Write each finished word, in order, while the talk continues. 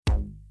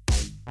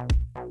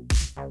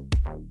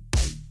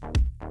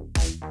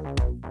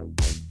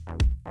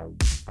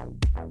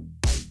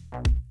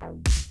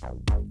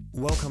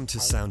Welcome to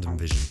Sound and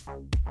Vision,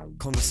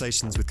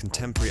 conversations with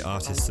contemporary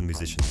artists and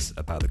musicians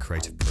about the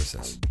creative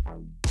process.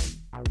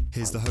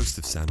 Here's the host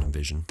of Sound and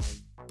Vision,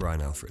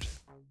 Brian Alfred.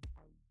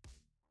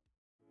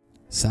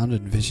 Sound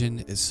and Vision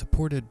is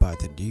supported by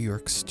the New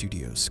York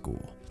Studio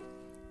School.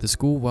 The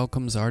school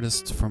welcomes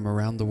artists from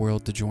around the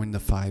world to join the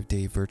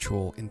 5-day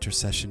virtual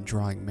intercession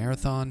drawing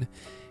marathon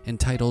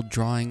entitled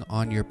Drawing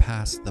on Your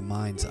Past the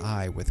Mind's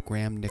Eye with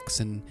Graham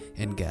Nixon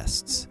and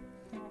guests.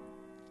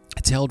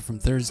 It's held from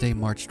Thursday,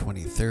 March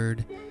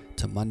 23rd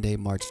to Monday,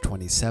 March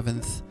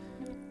 27th.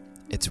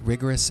 It's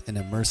rigorous and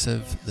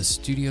immersive. The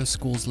Studio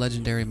School's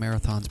legendary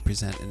marathons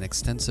present an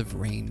extensive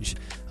range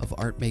of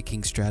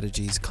art-making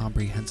strategies,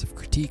 comprehensive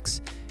critiques,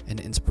 and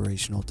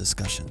inspirational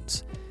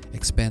discussions.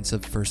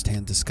 Expansive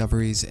first-hand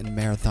discoveries in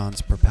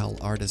marathons propel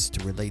artists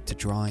to relate to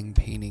drawing,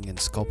 painting, and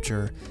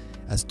sculpture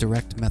as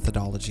direct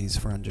methodologies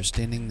for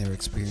understanding their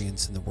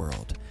experience in the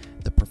world,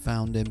 the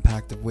profound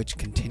impact of which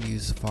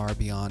continues far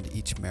beyond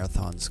each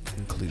marathon's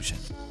conclusion.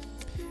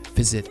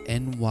 Visit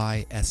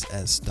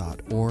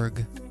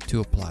nyss.org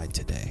to apply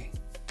today.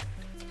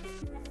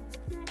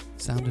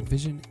 Sound and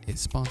Vision is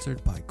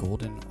sponsored by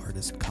Golden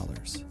Artist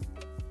Colors.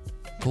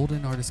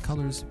 Golden Artist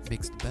Colors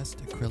makes the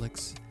best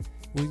acrylics,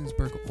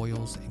 Williamsburg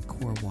oils, and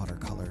core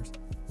watercolors,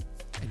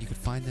 and you can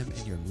find them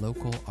in your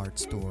local art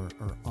store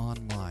or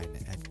online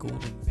at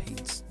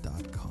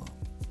goldenpaints.com.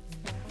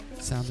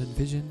 Sound and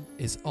Vision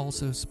is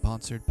also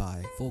sponsored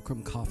by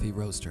Fulcrum Coffee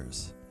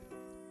Roasters.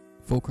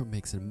 Fulcrum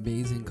makes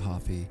amazing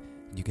coffee,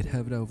 and you can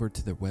head over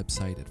to their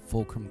website at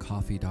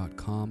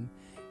fulcrumcoffee.com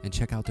and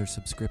check out their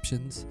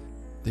subscriptions.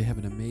 They have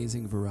an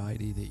amazing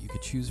variety that you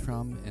could choose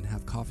from and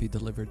have coffee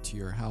delivered to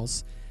your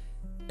house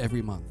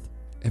every month.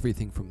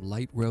 Everything from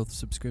light roast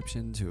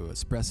subscription to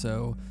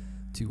espresso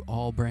to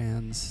all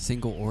brands,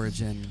 single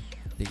origin.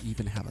 They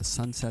even have a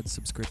sunset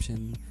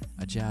subscription,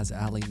 a Jazz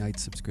Alley night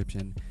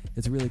subscription.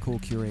 It's a really cool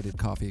curated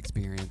coffee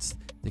experience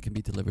that can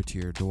be delivered to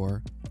your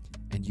door.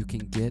 And you can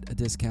get a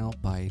discount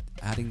by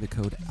adding the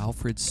code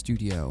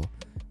ALFREDSTUDIO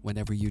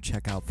whenever you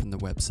check out from the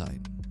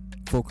website.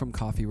 Fulcrum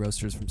Coffee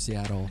Roasters from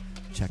Seattle,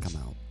 check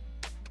them out.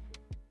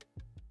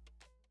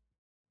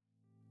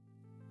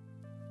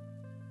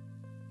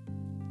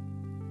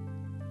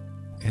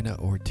 Ana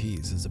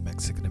Ortiz is a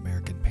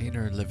Mexican-American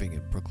painter living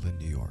in Brooklyn,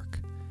 New York.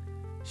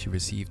 She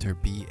received her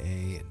BA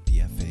and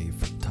BFA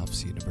from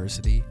Tufts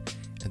University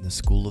and the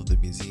School of the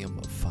Museum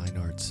of Fine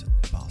Arts in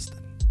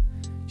Boston.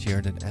 She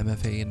earned an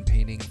MFA in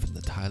painting from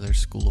the Tyler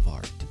School of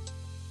Art.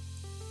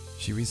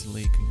 She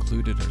recently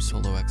concluded her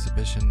solo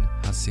exhibition,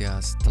 Hacia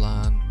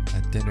Aztlán,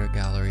 at Dinner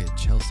Gallery in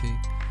Chelsea.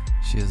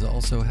 She has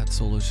also had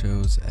solo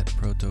shows at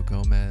Proto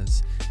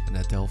Gomez and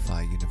at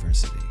Delphi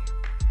University.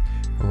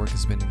 Her work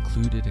has been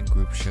included in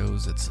group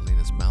shows at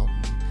Salinas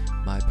Mountain,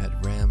 My Pet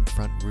Ram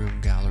Front Room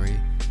Gallery,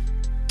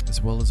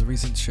 as well as a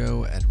recent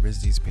show at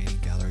RISD's Painting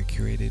Gallery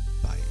curated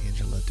by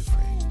Angela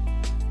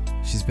Dufresne.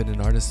 She's been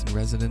an artist in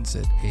residence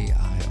at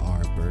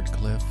AIR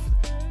Birdcliff,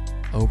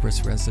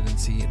 Obris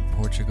Residency in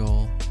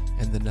Portugal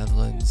and the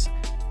Netherlands,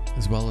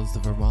 as well as the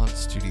Vermont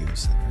Studio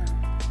Center.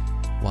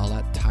 While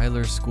at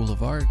Tyler School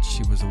of Art,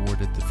 she was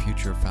awarded the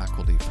Future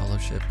Faculty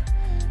Fellowship.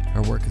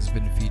 Her work has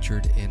been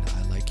featured in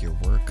I Like Your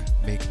Work,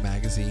 Make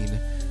Magazine,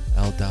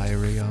 El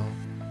Diario,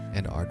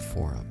 and Art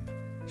Forum.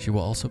 She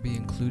will also be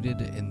included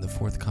in the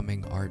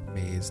forthcoming Art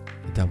Maze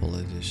Double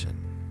Edition.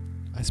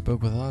 I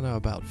spoke with Ana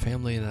about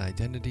family and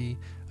identity,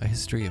 a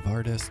history of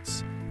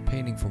artists,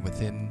 painting from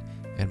within,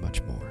 and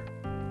much more.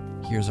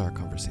 Here's our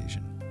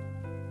conversation.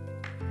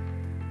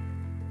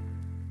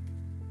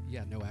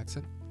 Yeah, no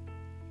accent?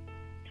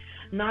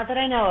 Not that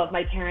I know of.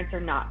 My parents are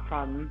not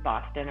from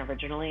Boston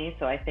originally,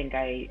 so I think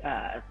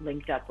I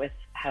linked up with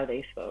how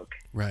they spoke.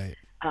 Right.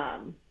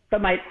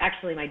 But my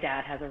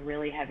dad has a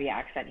really heavy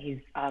accent. He's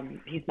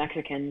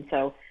Mexican,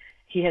 so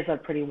he has a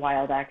pretty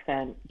wild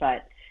accent,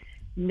 but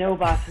no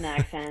Boston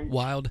accent.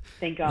 Wild?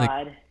 Thank God.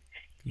 Like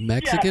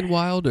Mexican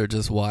wild or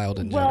just wild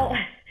in general? Well,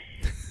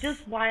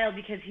 just wild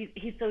because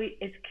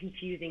it's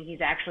confusing.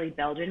 He's actually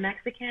Belgian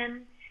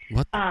Mexican.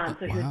 What?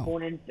 So he was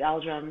born in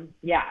Belgium.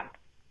 Yeah.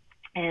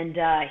 And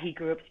he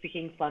grew up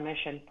speaking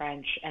Flemish and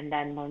French, and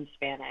then learned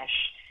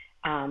Spanish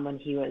when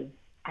he was,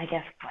 I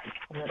guess, like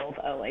little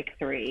though, like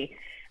 3.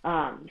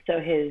 So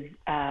he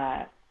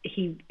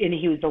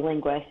was a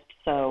linguist.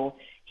 So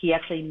he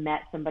actually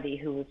met somebody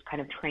who was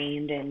kind of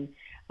trained in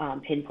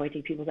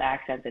pinpointing people's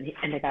accents,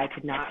 and the guy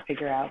could not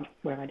figure out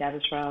where my dad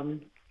was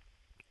from.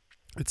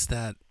 It's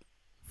that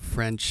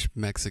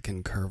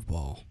French-Mexican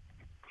curveball.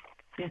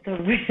 It's a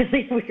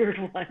really weird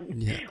one.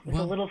 Yeah. With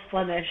a little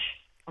Flemish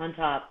on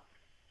top.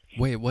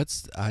 Wait,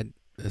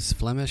 is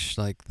Flemish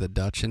like the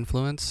Dutch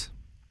influence?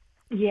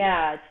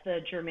 Yeah, it's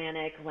the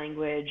Germanic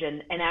language,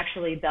 and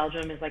actually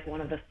Belgium is like one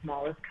of the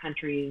smallest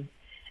countries,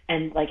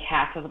 and like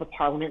half of the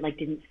parliament like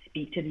didn't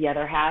speak to the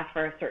other half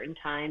for a certain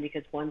time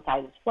because one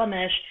side was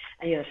Flemish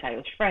and the other side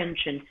was French,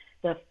 and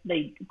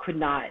they could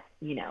not,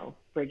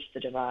 bridge the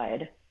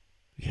divide.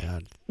 Yeah.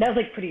 That was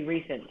like pretty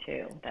recent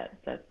too.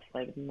 That's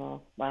like in the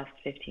last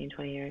 15,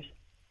 20 years.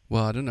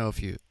 Well, I don't know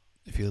if you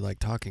like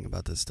talking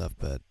about this stuff,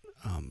 but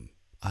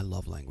I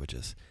love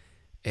languages.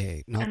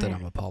 Not that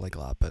I'm a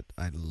polyglot, but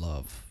I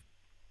love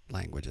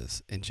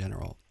languages in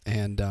general,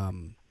 and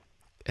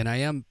I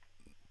am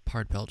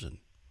part Belgian,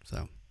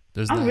 so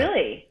there's that. Oh,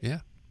 really?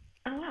 Yeah.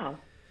 Oh, wow.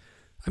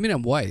 I mean,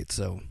 I'm white,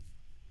 so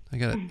I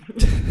got it.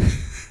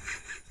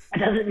 It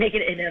doesn't make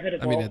it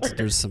inevitable. I mean,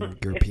 there's some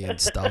European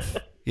stuff,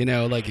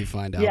 like you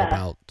find out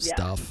about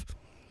stuff.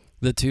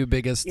 The two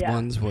biggest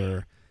ones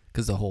were,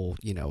 because the whole,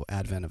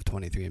 advent of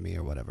 23andMe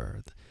or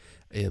whatever,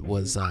 it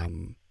was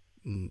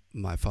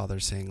my father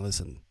saying,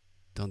 listen,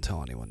 don't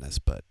tell anyone this,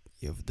 but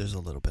there's a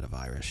little bit of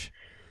Irish.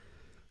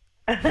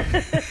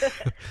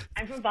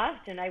 I'm from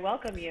Boston. I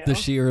welcome you. The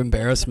sheer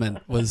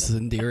embarrassment was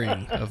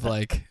endearing of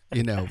like,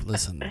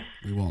 listen,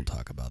 we won't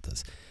talk about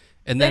this.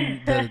 And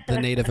then the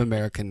Native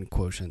American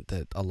quotient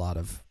that a lot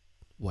of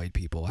white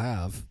people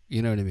have,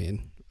 you know what I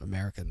mean?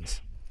 Americans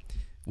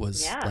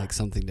was like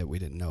something that we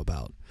didn't know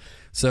about.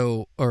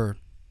 So,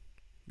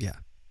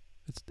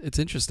 it's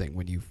interesting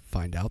when you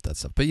find out that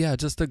stuff. But yeah,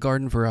 just the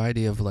garden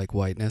variety of like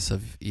whiteness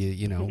of,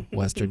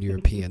 Western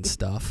European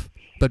stuff.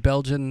 But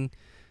Belgian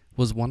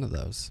was one of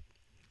those.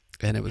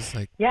 And it was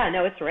like... Yeah,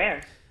 no, it's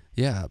rare.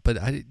 Yeah, but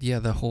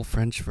the whole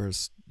French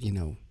versus,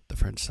 the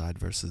French side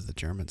versus the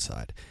German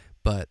side.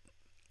 But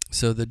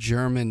so the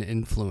German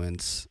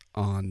influence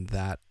on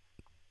that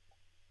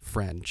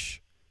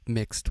French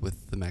mixed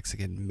with the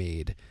Mexican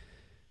made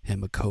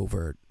him a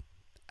covert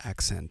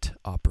accent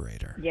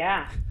operator.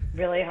 Yeah,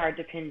 really hard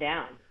to pin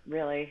down.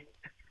 Really,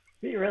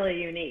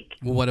 really unique.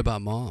 Well, what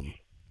about Mom?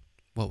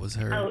 What was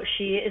her? Oh,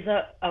 she is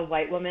a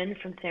white woman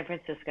from San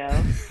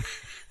Francisco.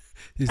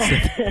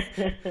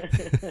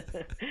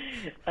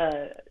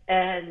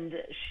 And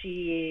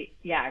she,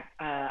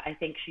 I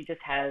think she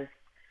just has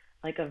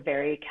like a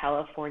very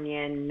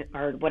Californian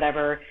or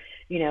whatever,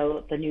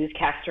 the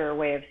newscaster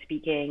way of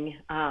speaking.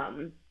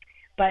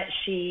 But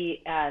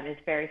she is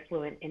very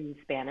fluent in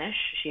Spanish.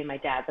 She and my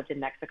dad lived in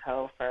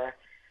Mexico for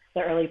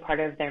the early part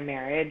of their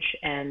marriage,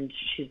 and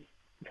she's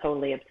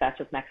totally obsessed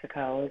with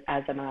Mexico,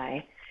 as am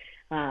I.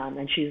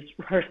 And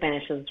her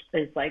Spanish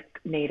is like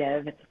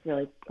native. It's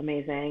really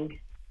amazing.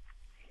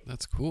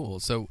 That's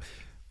cool. So,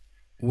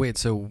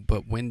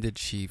 but when did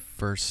she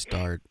first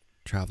start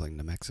traveling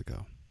to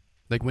Mexico?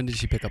 Like, when did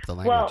she pick up the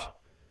language? Well,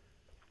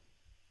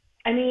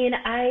 I mean,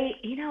 I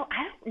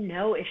don't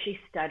know if she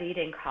studied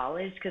in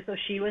college, because so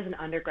she was an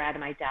undergrad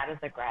and my dad was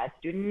a grad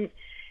student,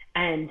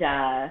 and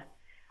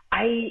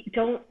I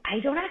don't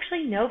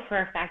actually know for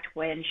a fact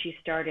when she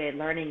started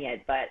learning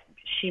it, but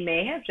she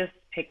may have just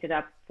picked it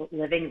up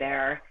living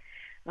there.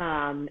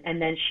 And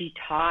then she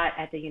taught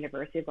at the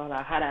University of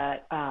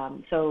Guadalajara,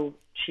 so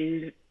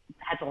she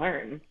had to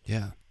learn.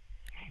 Yeah.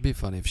 It'd be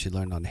funny if she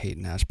learned on Haight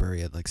and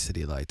Ashbury at like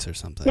City Lights or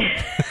something.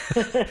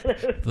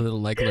 The little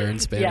like learn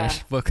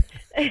Spanish book.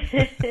 It's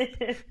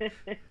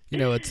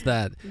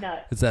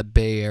that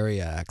Bay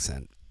Area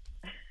accent.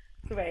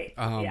 Right.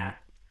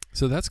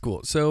 So that's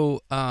cool.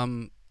 So,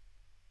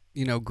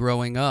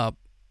 growing up,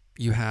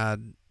 you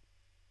had,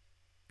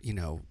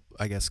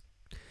 I guess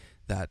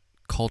that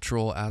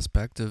cultural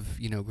aspect of,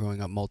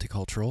 growing up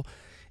multicultural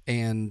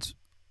and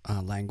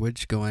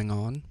language going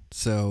on.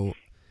 So,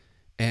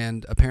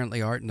 and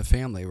apparently art in the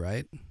family,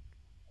 right?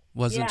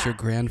 Wasn't your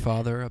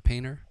grandfather a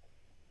painter?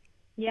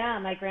 Yeah,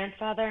 my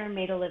grandfather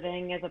made a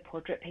living as a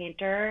portrait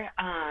painter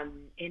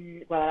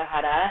in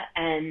Guadalajara,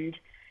 and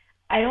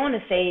I don't want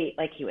to say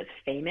like he was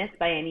famous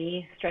by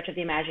any stretch of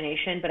the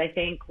imagination, but I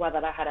think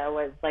Guadalajara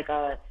was like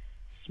a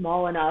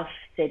small enough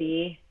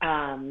city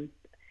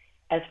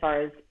as far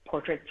as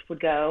portraits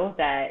would go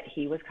that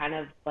he was kind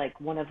of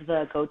like one of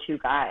the go-to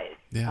guys.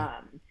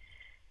 Yeah.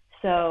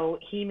 So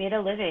he made a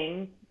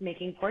living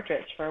making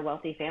portraits for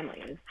wealthy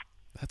families.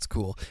 That's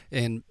cool.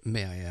 And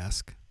may I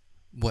ask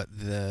what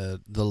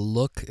the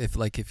look,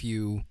 if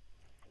you,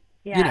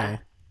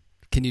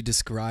 can you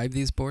describe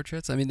these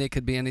portraits? I mean, they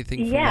could be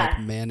anything from like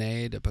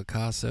Manet to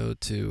Picasso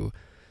to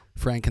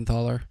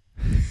Frankenthaler.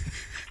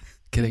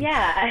 Kidding.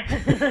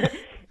 Yeah.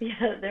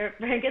 Yeah, they're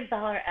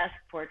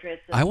Frankenthaler-esque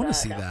portraits. I want to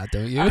see that,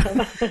 don't you?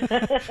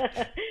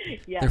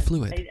 Yeah, they're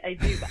fluid. I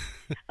do.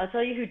 I'll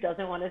tell you who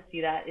doesn't want to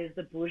see that is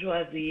the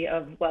bourgeoisie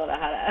of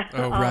Guadalajara.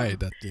 Oh,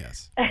 right.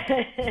 Yes.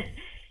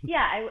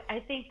 Yeah, I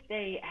think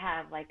they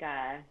have like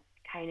a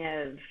kind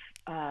of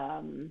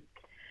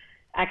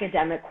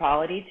academic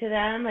quality to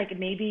them, like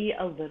maybe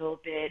a little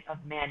bit of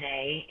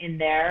Manet in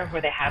there,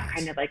 where they have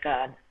kind of like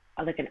an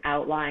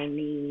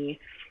outline-y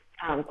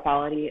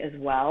quality as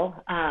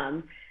well.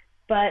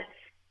 But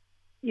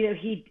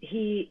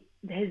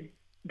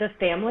the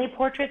family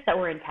portraits that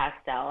were in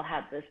pastel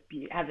have this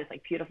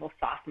like beautiful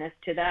softness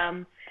to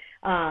them.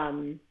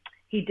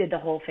 He did the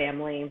whole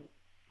family,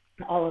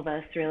 all of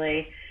us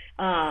really.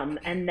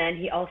 And then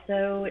he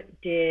also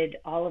did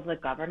all of the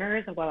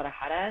governors of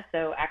Guadalajara.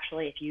 So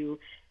actually, if you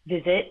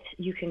visit,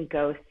 you can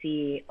go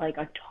see like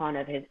a ton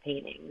of his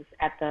paintings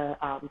at the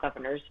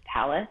governor's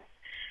palace.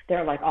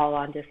 They're like all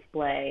on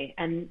display,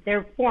 and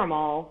they're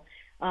formal.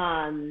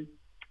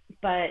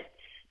 But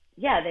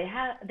yeah,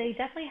 they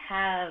definitely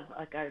have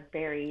like a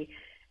very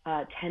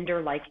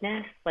tender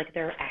likeness. Like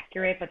they're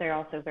accurate, but they're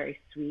also very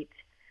sweet.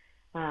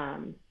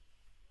 Um,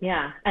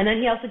 yeah, and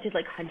then he also did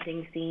like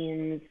hunting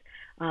scenes.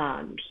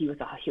 He was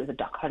a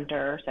duck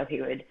hunter, so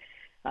he would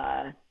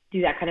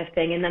do that kind of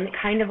thing. And then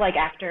kind of like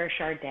after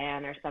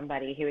Chardin or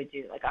somebody, he would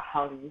do like a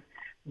hung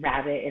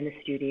rabbit in the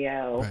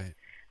studio.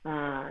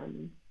 Right.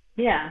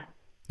 Yeah.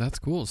 That's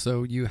cool.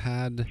 So you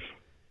had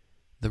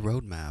the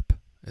roadmap,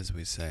 as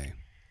we say.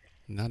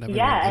 Not everyone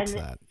gets And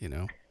that, you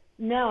know?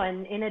 no,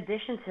 and in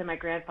addition to my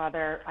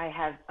grandfather, I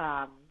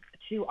have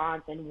two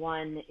aunts, and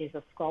one is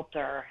a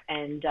sculptor,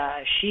 and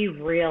she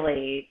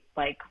really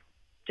like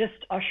just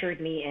ushered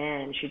me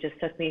in. She just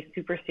took me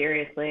super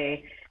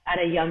seriously at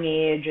a young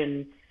age,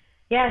 and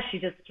yeah, she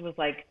just was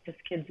like, "This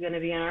kid's gonna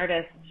be an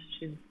artist.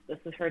 This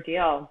is her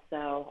deal."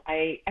 So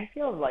I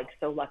feel like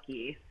so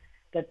lucky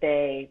that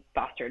they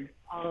fostered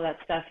all of that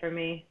stuff for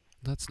me.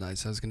 That's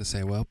nice. I was going to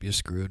say, well, you're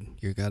screwed.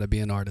 You got to be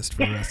an artist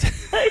for the rest.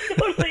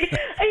 Totally.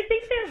 I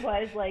think there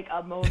was like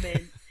a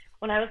moment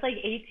when I was like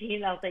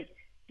 18. I was like,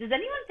 does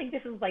anyone think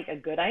this is like a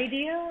good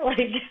idea?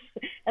 Like,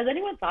 has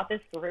anyone thought this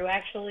through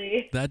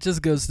actually? That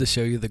just goes to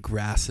show you the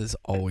grass is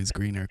always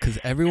greener, because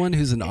everyone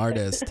who's an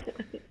artist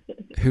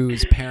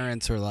whose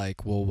parents are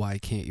like, well, why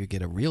can't you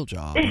get a real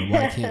job? Or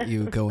why can't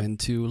you go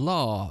into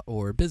law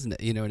or business?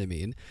 You know what I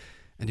mean?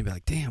 And you'd be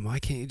like, damn, why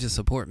can't you just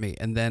support me?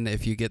 And then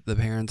if you get the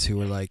parents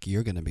who are like,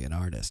 you're going to be an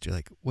artist, you're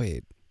like,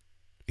 wait,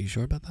 are you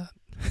sure about that?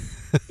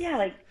 Yeah,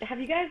 like, have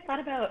you guys thought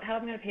about how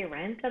I'm going to pay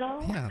rent at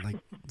all? Yeah, like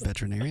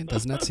veterinarian.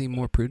 Doesn't that seem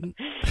more prudent?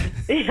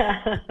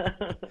 Yeah.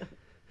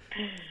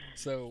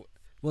 So,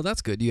 well,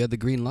 that's good. You had the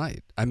green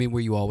light. I mean, were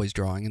you always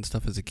drawing and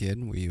stuff as a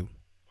kid? Were you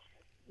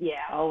Yeah,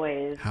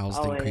 always. housed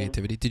Always. in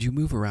creativity? Did you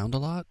move around a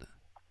lot?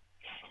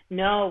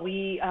 No,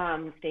 we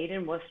stayed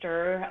in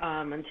Worcester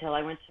until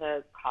I went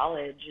to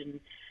college, and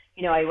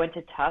I went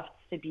to Tufts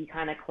to be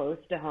kind of close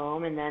to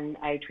home, and then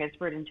I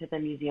transferred into the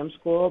museum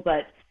school.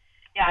 But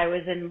yeah, I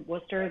was in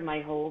Worcester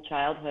my whole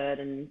childhood,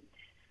 and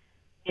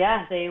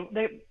yeah, they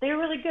were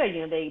really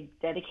good. They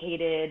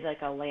dedicated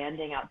like a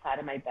landing outside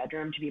of my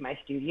bedroom to be my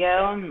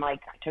studio, and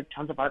like I took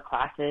tons of art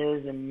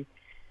classes, and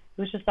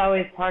it was just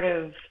always part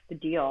of the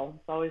deal.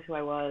 It's always who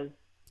I was.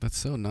 That's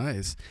so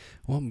nice.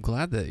 Well, I'm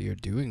glad that you're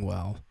doing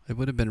well. It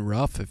would have been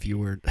rough if you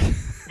were...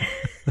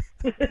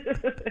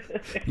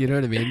 You know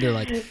what I mean? They're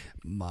like,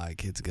 my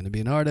kid's going to be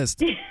an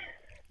artist.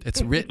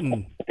 It's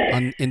written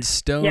in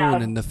stone Yeah.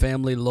 in the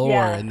family lore,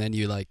 Yeah. and then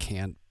you like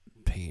can't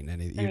paint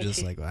anything. You're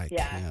just like, I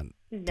Yeah. can't.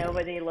 do it."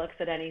 Nobody looks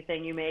at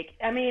anything you make.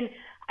 I mean,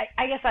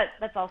 I guess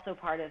that's also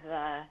part of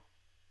the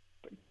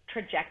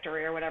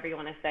trajectory or whatever you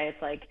want to say.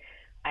 It's like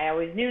I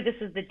always knew this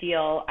was the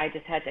deal. I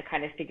just had to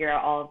kind of figure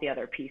out all of the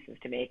other pieces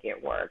to make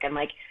it work. And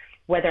like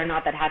whether or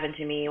not that happened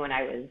to me when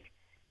I was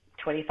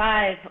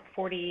 25,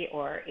 40,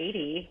 or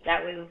 80,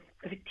 that was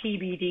the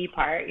TBD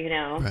part,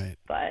 Right.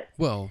 But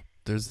Well,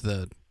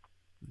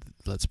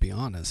 let's be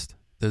honest,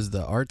 there's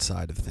the art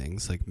side of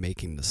things, like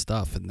making the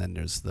stuff, and then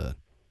there's the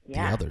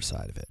yeah. other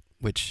side of it,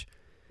 which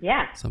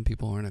Yeah. some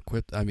people aren't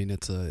equipped. I mean,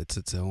 it's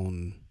its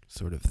own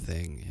sort of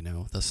thing,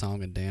 the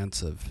song and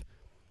dance of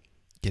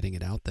getting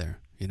it out there,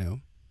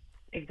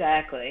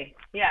 Exactly.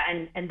 Yeah,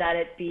 and that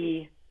it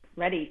be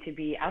ready to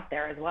be out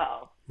there as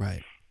well.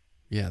 Right.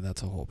 Yeah,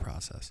 that's a whole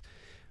process.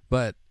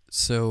 But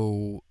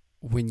so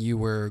when you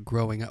were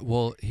growing up,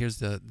 well, here's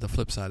the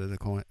flip side of the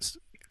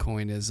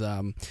coin is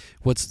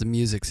what's the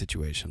music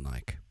situation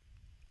like?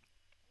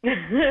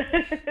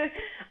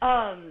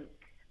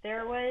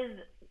 There was,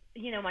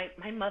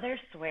 my mother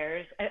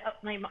swears,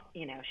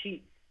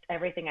 she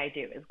everything I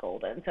do is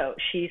golden. So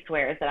she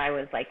swears that I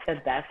was like the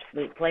best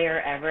flute player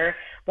ever,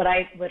 but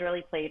I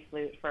literally played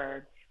flute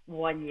for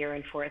 1 year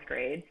in fourth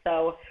grade.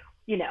 So,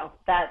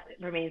 that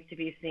remains to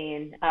be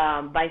seen.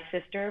 My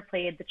sister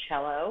played the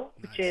cello,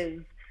 Nice. which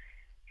is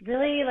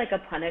really like a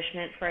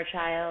punishment for a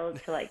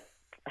child to like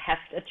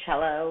heft a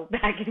cello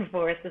back and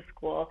forth to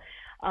school.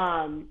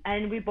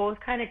 And we both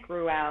kind of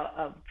grew out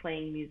of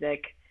playing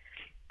music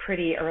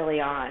pretty early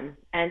on.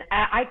 And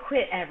I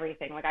quit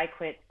everything. Like I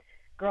quit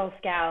Girl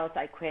Scouts,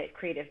 I quit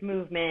creative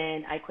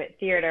movement, I quit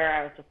theater.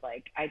 I was just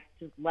like,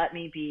 let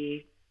me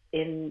be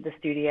in the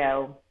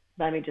studio.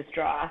 Let me just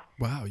draw.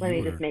 Wow, Let you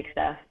me were just make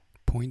stuff.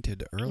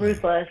 pointed early.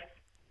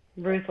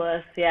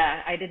 Ruthless.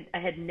 Yeah, I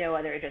had no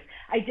other interest.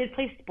 I did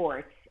play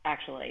sports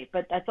actually,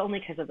 but that's only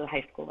because of the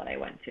high school that I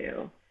went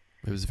to.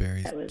 It was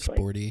very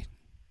sporty.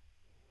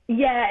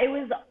 Yeah, it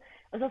was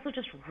also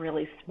just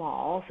really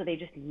small, so they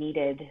just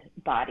needed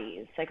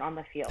bodies like on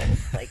the field.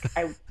 Like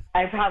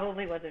I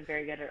probably wasn't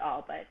very good at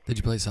all, but Did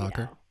you play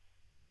soccer?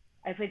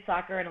 I played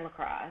soccer and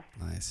lacrosse.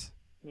 Nice.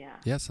 Yeah.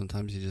 Yeah,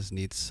 sometimes you just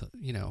need,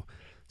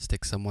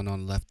 stick someone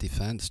on left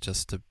defense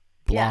just to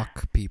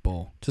block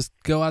people. Just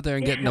go out there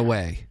and get in the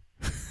way.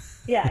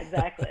 Yeah,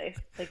 exactly.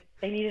 Like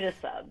they needed a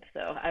sub,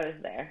 so I was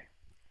there.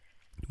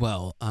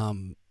 Well,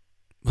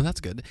 that's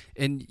good.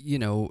 And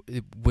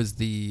it was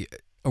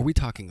are we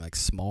talking like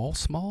small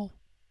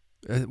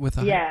with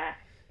a Yeah.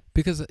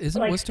 because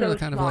isn't Like, Worcester so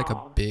kind of like a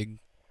small. big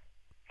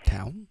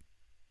town?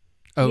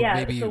 Oh, Yeah,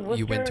 maybe so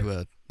you went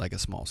Worcester, to a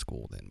small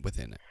school then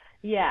within it.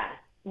 yeah,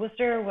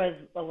 Worcester was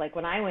like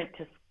when I went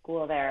to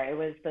school there, it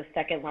was the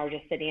second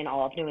largest city in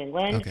all of New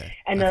England, Okay,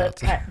 and I thought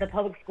so. the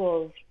public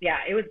schools, yeah,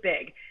 it was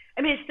big.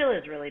 I mean, it still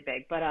is really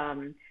big, but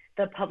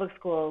the public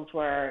schools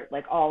were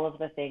like all of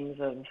the things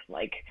of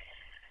like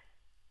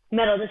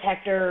metal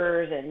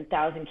detectors and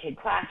 1,000 kid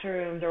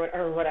classrooms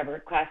or whatever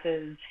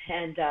classes.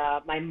 And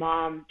my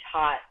mom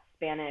taught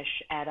Spanish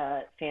at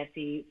a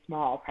fancy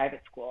small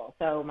private school.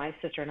 So my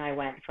sister and I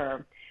went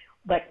for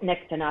like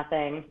next to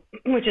nothing,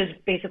 which is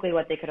basically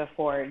what they could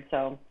afford.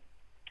 So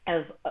I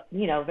was,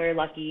 very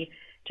lucky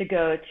to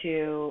go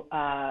to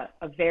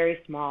a very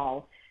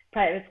small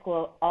private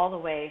school all the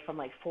way from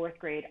like fourth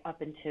grade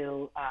up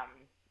until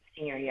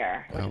senior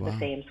year. Went Oh, to the wow.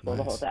 same school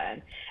the whole Nice.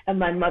 time. And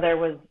my mother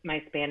was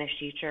my Spanish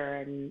teacher,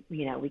 and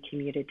we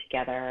commuted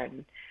together.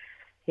 And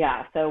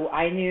yeah, so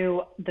I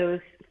knew those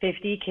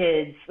 50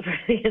 kids for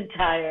the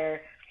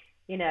entire,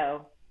 Yeah.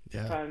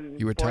 from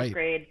You were fourth tight.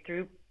 grade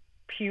through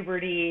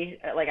puberty.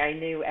 Like I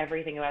knew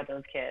everything about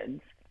those kids.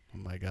 Oh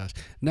my gosh.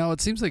 No,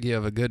 it seems like you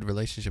have a good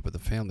relationship with the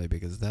family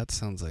because that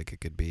sounds like it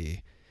could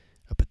be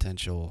a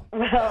potential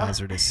Well,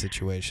 hazardous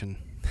situation.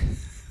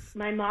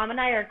 my mom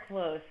and I are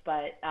close,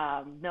 but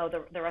no,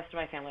 the rest of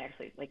my family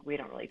actually, like, we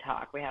don't really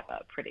talk. We have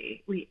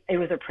it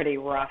was a pretty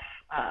rough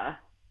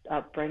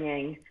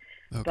upbringing,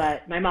 Okay.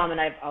 but my mom and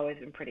I have always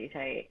been pretty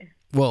tight.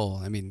 Well,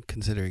 I mean,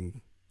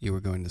 considering you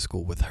were going to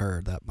school with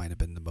her, that might have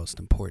been the most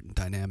important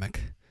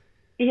dynamic.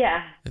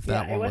 Yeah, If yeah,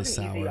 that it one was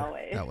wasn't easy sour,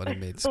 always. that would have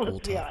made school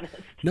Let's be tough. honest.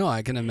 No,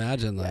 I can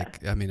imagine, Yeah,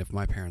 I mean, if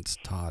my parents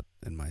taught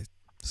in my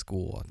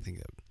school, I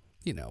think,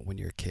 when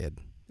you're a kid,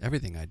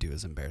 everything I do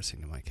is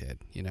embarrassing to my kid,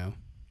 yeah,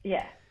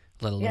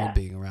 let alone yeah,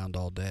 being around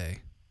all day.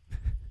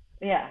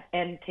 yeah,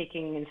 and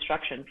taking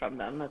instruction from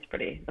them.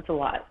 That's a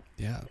lot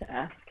Yeah. to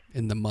ask.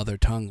 In the mother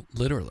tongue,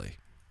 literally.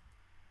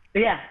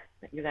 But yeah,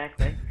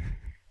 exactly.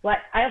 Well,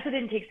 I also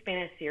didn't take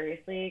Spanish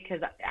seriously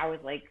because I was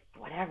like,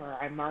 whatever,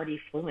 I'm already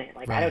fluent.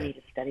 Like, I don't Right.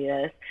 need to study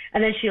this.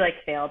 And then she like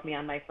failed me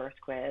on my first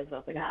quiz. I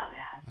was like, oh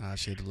yeah,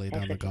 She had to lay I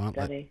down the actually have to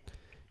gauntlet. study.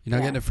 You're not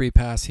Yeah, getting a free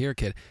pass here,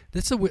 kid.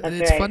 that's It's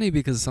right. funny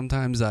because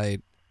sometimes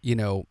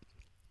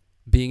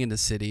being in the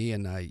city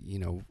and I,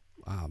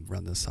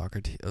 run the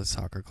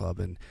soccer club,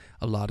 and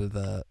a lot of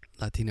the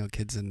Latino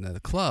kids in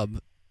the club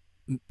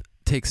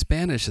take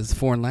Spanish as a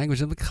foreign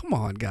language. I'm like, come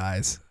on,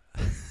 guys.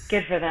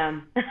 Good for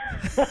them.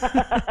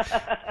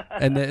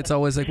 And it's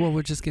always like, well,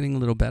 we're just getting a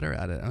little better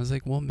at it. I was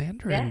like, well, Yeah.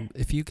 Mandarin,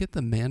 if you get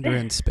the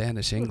Mandarin,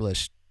 Spanish,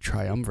 English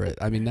triumvirate,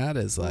 I mean, that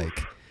is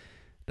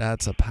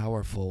that's a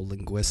powerful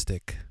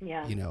linguistic,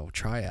 Yeah.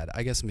 triad.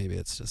 I guess maybe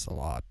it's just a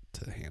lot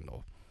to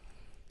handle.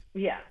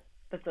 Yeah.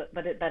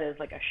 That is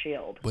like a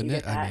shield. You Wouldn't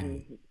get it? I that,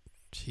 mean, and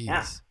jeez.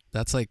 yeah.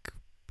 That's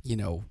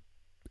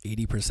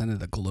 80% of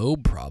the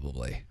globe,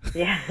 probably.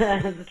 Yeah,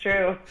 that's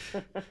true.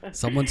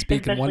 Someone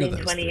speaking one Especially of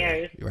in those 20 three,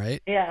 years.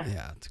 right? Yeah,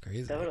 Yeah, it's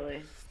crazy.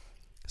 totally.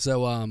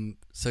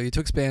 So you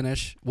took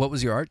Spanish. What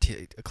was your art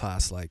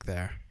class like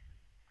there?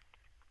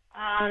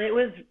 It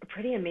was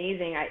pretty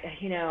amazing.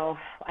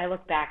 I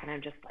look back and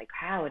I'm just like,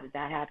 how did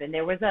that happen?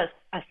 There was a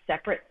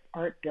separate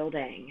art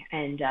building,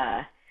 and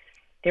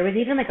there was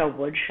even like a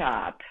wood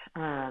shop.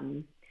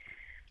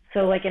 So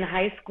like in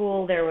high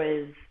school, there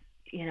was,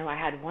 I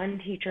had one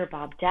teacher,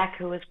 Bob Deck,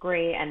 who was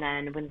great, and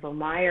then Winslow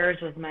Myers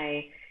was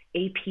my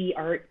AP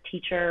art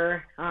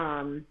teacher.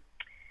 And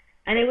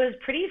it was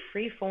pretty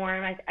free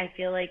form. I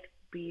feel like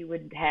we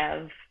would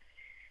have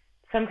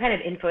some kind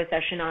of info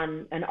session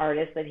on an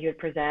artist that he would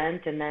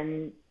present, and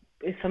then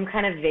some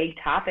kind of vague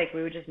topic.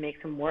 We would just make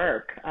some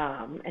work,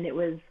 and it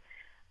was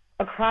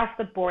across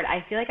the board.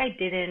 I feel like I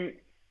didn't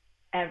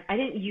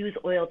use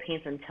oil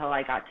paints until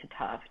I got to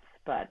Tufts,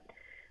 but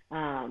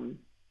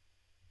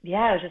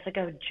yeah, it was just like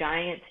a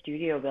giant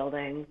studio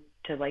building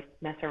to like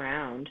mess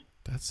around.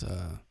 That's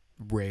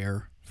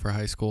rare for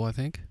high school, I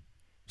think.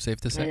 Safe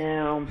to I say.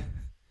 know.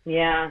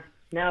 Yeah.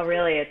 No,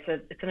 really, it's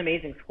an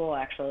amazing school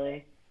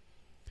actually.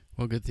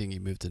 Well, good thing you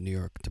moved to New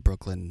York, to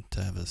Brooklyn,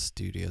 to have a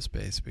studio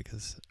space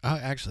because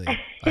actually,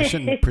 I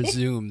shouldn't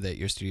presume that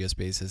your studio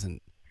space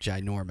isn't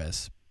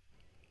ginormous.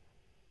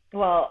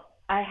 Well,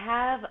 I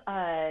have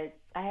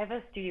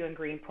a studio in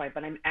Greenpoint,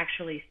 but I'm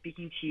actually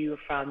speaking to you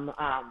from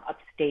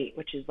upstate,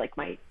 which is like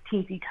my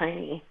teensy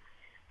tiny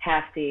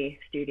half-day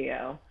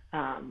studio.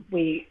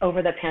 We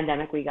over the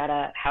pandemic we got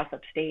a house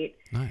upstate,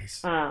 Nice.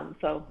 so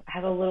I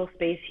have a little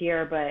space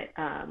here, but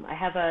I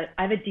have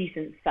a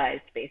decent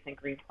sized space in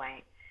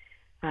Greenpoint.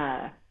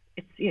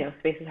 It's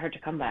space is hard to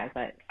come by,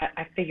 but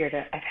I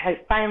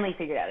finally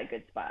figured out a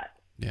good spot.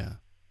 Yeah,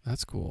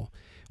 that's cool.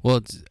 Well,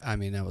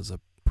 that was a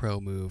pro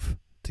move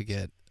to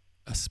get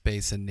a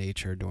space in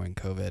nature during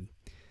COVID.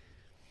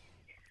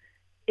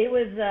 It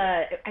was,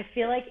 I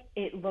feel like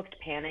it looked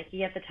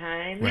panicky at the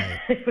time. Right.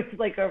 It was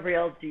like a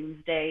real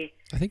doomsday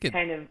I think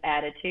kind of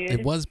attitude.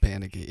 it was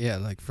panicky. Yeah,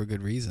 like for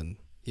good reason,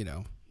 I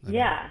mean,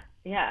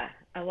 Yeah.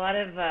 A lot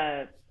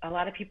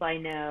of people I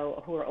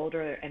know who are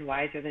older and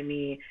wiser than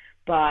me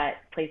bought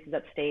places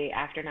upstate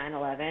after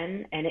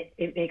 9/11, and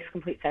it makes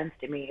complete sense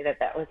to me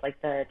that was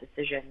like the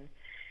decision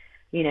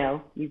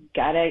you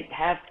gotta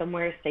have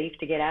somewhere safe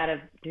to get out of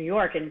New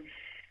York. And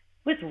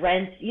with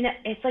rent,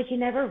 it's like you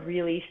never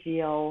really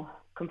feel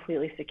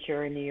completely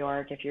secure in New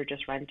York if you're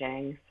just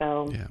renting.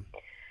 So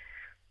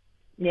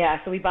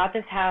yeah, so we bought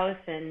this house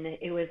and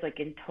it was like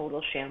in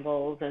total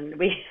shambles, and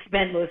we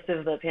spent most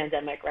of the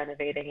pandemic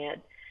renovating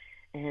it,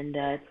 and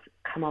it's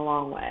come a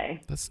long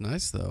way. That's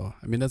nice, though.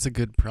 I mean, that's a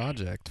good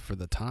project for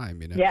the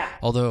time, Yeah.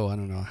 Although I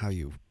don't know how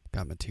you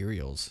got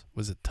materials.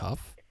 Was it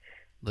tough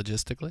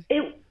logistically?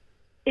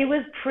 It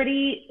was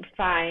pretty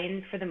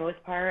fine for the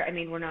most part. I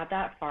mean, we're not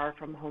that far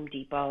from Home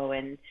Depot,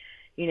 and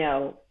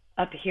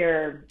up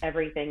here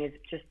everything is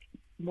just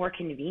more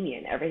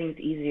convenient. Everything's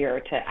easier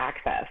to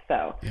access.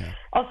 So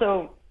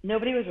also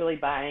nobody was really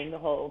buying the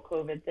whole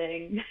COVID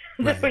thing.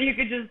 Right. So you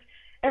could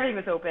everything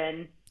was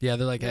open. Yeah,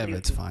 they're like,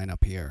 it's fine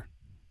up here.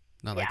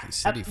 Not like you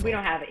city folk. We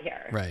don't have it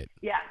here. Right.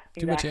 Yeah.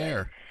 Too much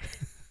air.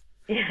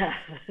 Yeah.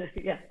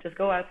 Yeah. Just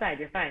go outside.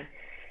 You're fine.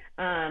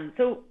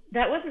 So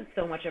that wasn't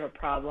so much of a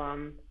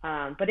problem.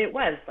 But it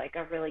was like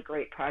a really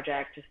great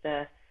project just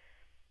to,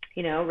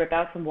 rip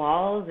out some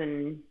walls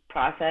and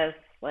process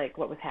like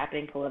what was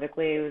happening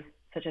politically. It was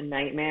such a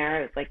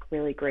nightmare. It's like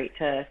really great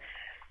to,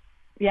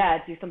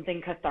 do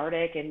something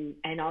cathartic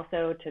and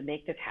also to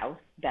make this house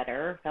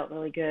better. Felt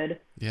really good.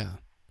 Yeah.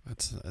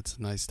 It's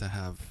nice to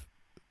have.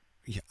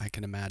 Yeah, I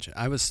can imagine.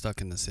 I was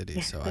stuck in the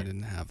city, so I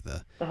didn't have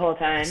the whole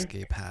time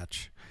escape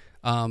hatch.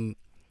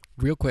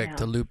 Real quick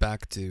to loop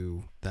back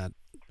to that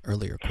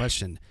earlier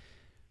question.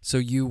 So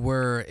you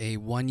were a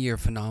 1-year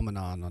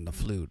phenomenon on the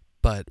flute,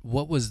 but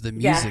what was the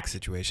music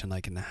situation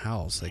like in the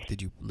house? Like,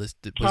 did you was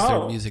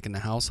there music in the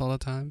house all the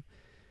time?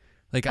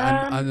 Like,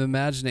 I'm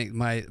imagining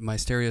my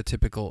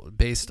stereotypical,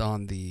 based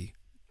on the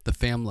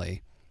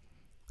family,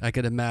 I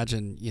could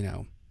imagine,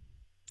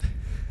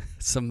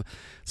 some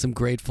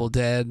Grateful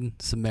Dead,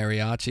 some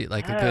mariachi,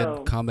 like a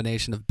good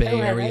combination of Bay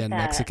Area and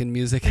Mexican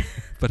music.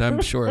 But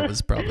I'm sure it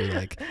was probably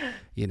like,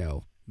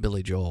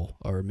 Billy Joel,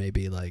 or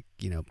maybe like,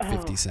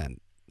 50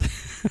 Cent.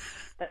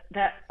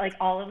 That like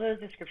all of those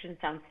descriptions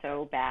sound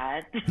so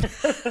bad.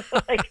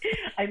 Like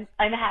I'm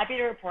happy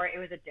to report it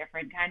was a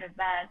different kind of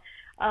bad.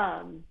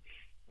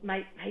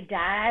 My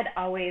dad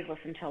always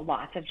listened to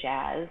lots of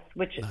jazz,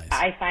 which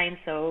I find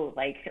so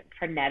like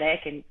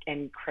frenetic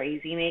and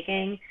crazy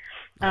making.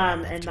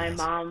 And my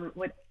mom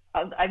would,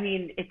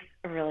 it's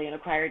really an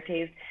acquired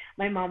taste.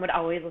 My mom would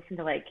always listen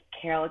to like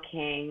Carole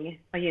King,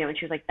 when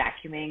she was like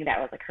vacuuming. That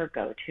was like her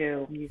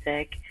go-to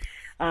music.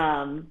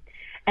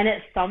 And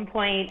at some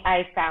point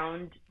I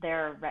found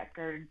their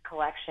record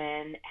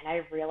collection and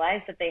I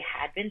realized that they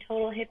had been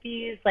total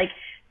hippies. Like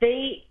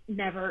they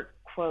never,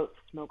 quote,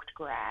 smoked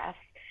grass.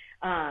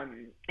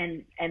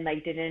 And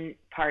like didn't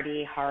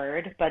party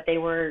hard, but they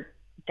were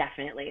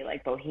definitely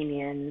like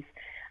bohemians.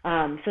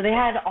 So they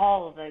had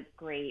all of the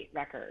great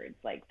records,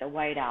 like the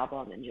White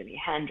Album and Jimi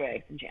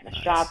Hendrix and Janis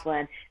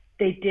Joplin.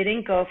 They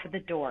didn't go for the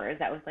Doors.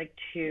 That was like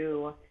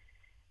too,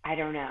 I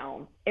don't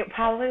know. It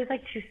probably was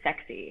like too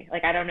sexy.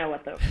 Like I don't know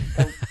what the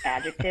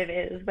adjective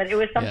is, but it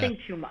was something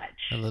too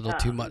much. A little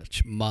too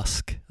much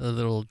musk. A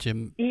little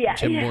Jim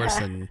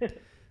Morrison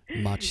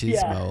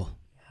machismo.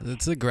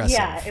 It's aggressive.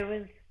 Yeah, it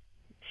was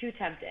too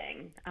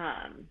tempting.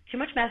 Too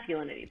much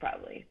masculinity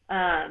probably.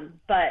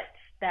 But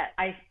that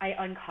I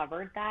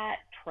uncovered that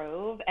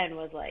trove and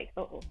was like,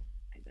 I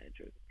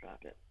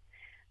dropped it.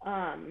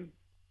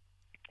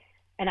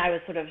 And I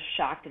was sort of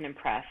shocked and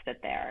impressed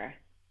at their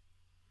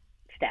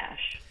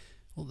stash.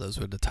 Well, those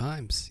were the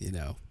times,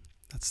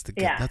 That's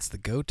the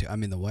go-to. I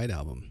mean, the White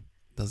Album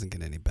doesn't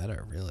get any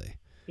better, really.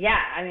 Yeah,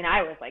 I mean,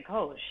 I was like,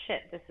 oh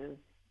shit, this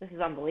is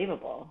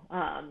unbelievable.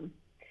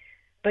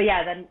 But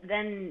yeah,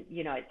 then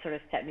it sort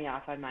of set me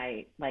off on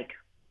my like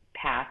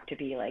path to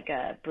be like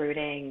a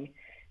brooding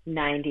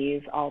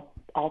 90s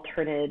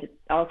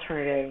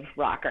alternative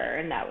rocker,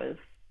 and that was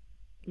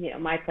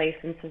my place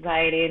in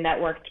society, and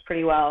that worked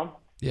pretty well.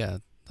 Yeah,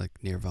 like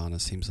Nirvana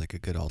seems like a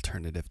good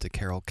alternative to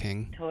Carole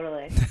King.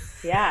 Totally.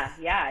 Yeah.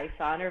 I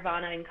saw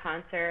Nirvana in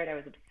concert. I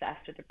was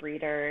obsessed with the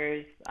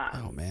Breeders.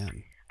 Oh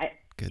man,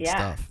 good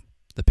stuff.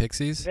 The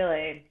Pixies?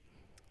 Really?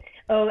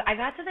 Oh, I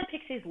got to the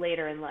Pixies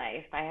later in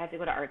life. I had to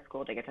go to art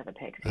school to get to the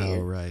Pixies. Oh,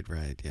 right.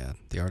 Yeah.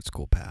 The art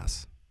school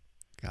pass.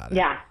 Got it.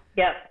 Yeah.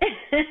 Yep.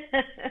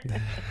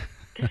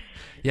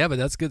 Yeah, but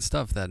that's good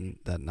stuff, that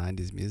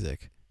 90s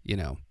music,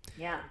 Yeah.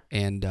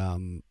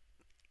 And,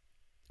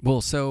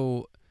 well,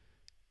 so,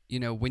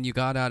 when you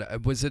got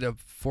out, was it a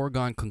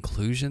foregone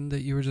conclusion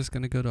that you were just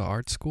going to go to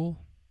art school?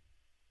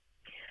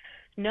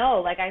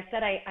 No, like I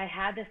said, I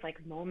had this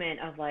like moment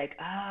of like,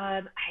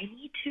 I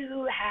need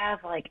to have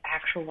like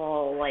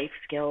actual life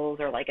skills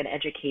or like an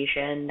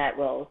education that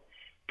will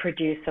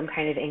produce some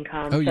kind of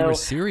income. Oh, you were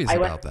serious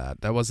about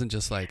that? That wasn't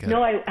just like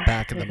a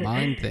back of the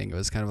mind thing. It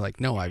was kind of like,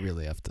 no, I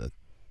really have to.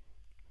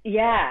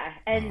 Yeah,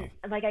 and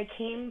like I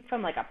came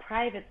from like a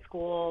private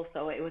school,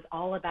 so it was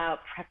all about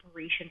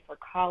preparation for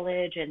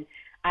college, and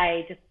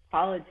I just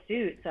followed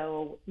suit.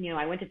 So,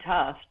 I went to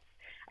Tufts.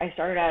 I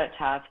started out at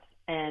Tufts,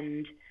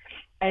 and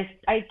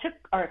I took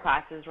art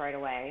classes right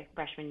away,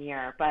 freshman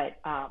year,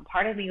 but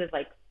part of me was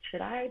like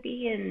should I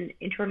be in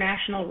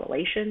international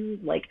relations?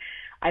 Like,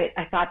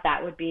 I thought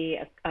that would be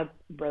a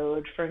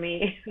road for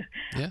me.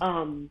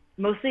 Yeah.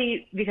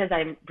 Mostly because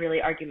I'm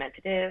really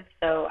argumentative.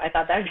 So I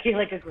thought that would be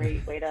like a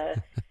great way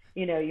to,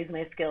 use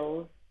my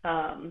skills.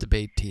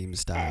 Debate team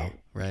style, And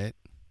right?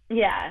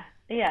 yeah,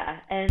 yeah.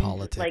 And like,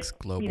 Politics,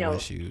 global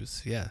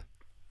issues. Yeah.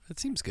 That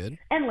seems good.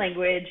 and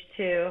language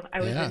too. I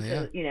was Yeah,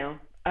 into, yeah.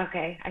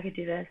 okay, I could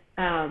do this.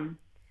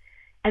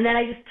 And then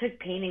I just took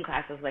painting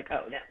classes like,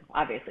 oh no,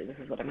 obviously this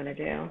is what I'm going to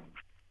do.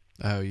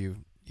 Oh, you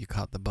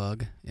caught the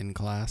bug in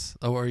class?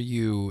 Oh, or it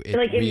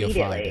Like reified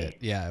immediately. it?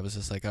 Yeah, it was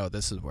just like, oh,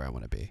 this is where I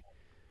want to be.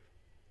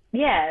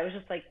 Yeah, it was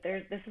just like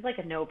this is like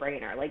a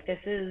no-brainer. Like this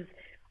is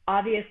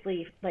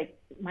obviously like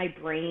my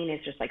brain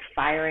is just like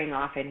firing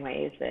off in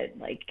ways that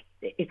like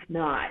it's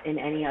not in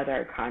any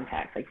other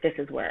context. Like this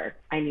is where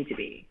I need to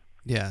be.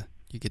 Yeah,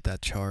 you get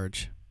that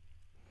charge.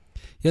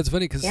 Yeah, it's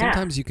funny because Yeah.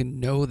 sometimes you can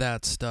know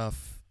that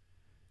stuff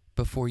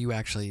before you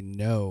actually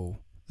know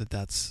that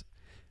that's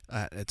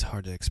it's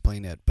hard to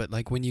explain it, but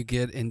like when you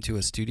get into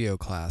a studio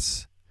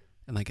class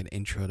and like an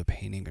intro to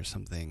painting or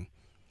something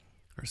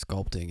or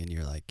sculpting, and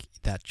you're like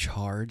that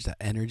charge, that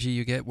energy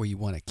you get where you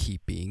want to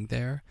keep being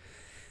there,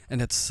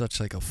 and it's such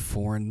like a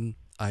foreign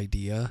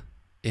idea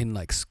in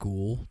like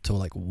school to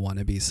like want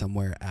to be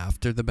somewhere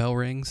after the bell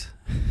rings.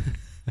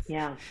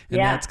 Yeah. And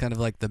Yeah. that's kind of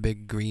like the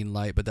big green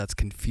light, but that's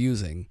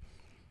confusing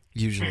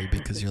usually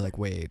because you're like,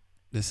 wait,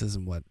 this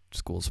isn't what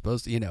school's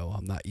supposed to,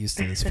 I'm not used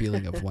to this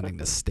feeling of wanting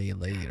to stay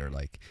late or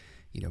like,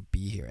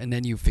 be here. And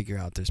then you figure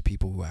out there's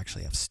people who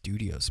actually have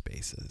studio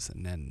spaces,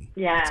 and then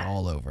Yeah. it's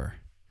all over.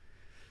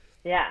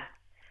 Yeah.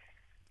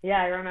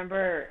 Yeah, I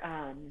remember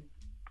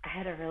I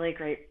had a really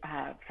great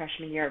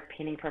freshman year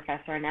painting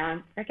professor. Now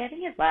I'm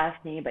forgetting his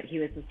last name, but he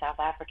was a South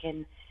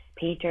African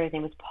painter. His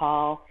name was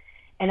Paul.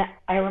 And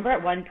I remember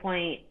at one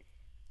point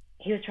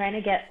he was trying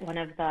to get one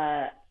of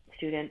the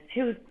students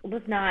who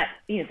was not,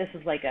 this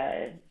was like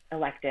a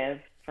elective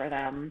for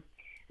them.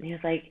 And he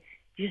was like,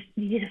 you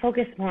need to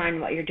focus more on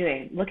what you're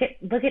doing. Look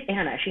at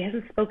Anna. She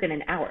hasn't spoken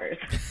in hours.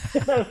 So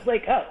I was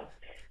like, oh,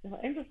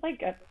 I'm just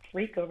like a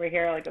freak over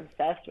here, like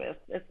obsessed with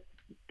this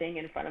thing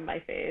in front of my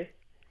face.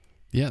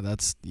 Yeah,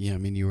 that's,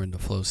 you were in the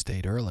flow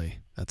state early.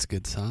 That's a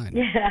good sign.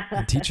 Yeah.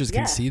 And teachers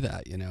can Yeah. see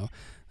that,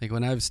 Like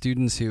when I have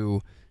students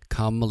who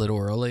come a little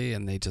early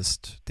and they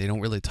don't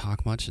really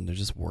talk much and they're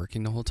just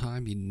working the whole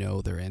time,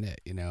 they're in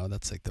it,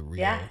 That's like the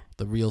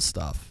real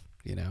stuff,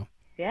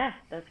 Yeah,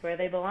 that's where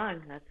they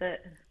belong. That's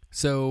it.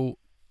 So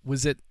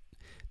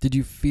did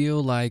you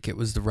feel like it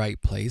was the right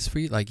place for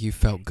you? Like you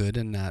felt good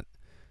in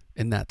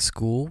that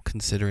school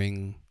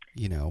considering,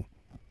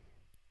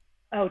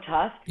 Oh,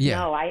 Tufts? Yeah.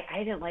 No, I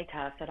didn't like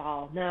Tufts at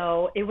all.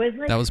 No, it was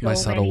like That was my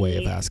so subtle way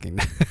many- of asking.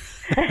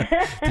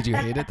 Did you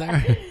hate it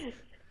there?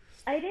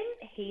 I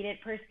didn't hate it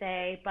per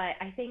se, but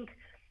I think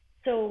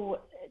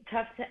so.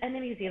 Tufts and the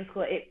museum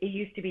school, it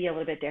used to be a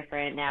little bit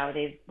different. Now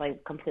they've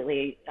like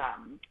completely,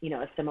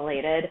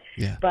 assimilated.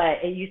 Yeah.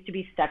 But it used to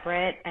be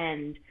separate,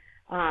 and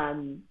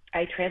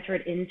I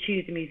transferred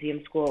into the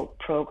museum school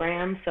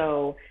program.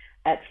 So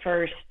at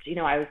first,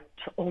 I was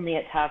only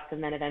at Tufts,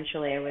 and then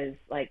eventually I was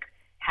like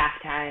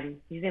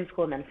half-time museum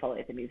school and then fully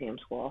at the museum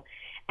school.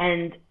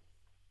 And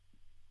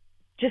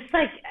just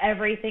like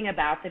everything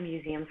about the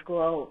museum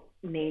school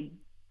made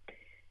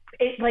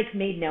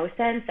no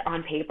sense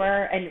on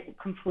paper and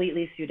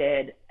completely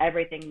suited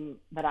everything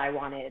that I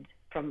wanted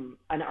from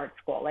an art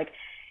school. Like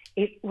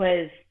it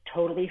was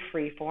totally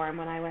free form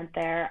when I went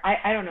there.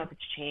 I don't know if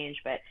it's changed,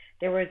 but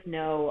there was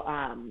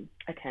no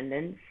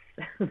attendance.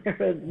 There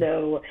was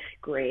no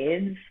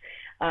grades.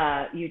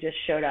 You just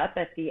showed up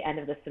at the end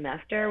of the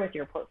semester with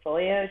your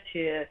portfolio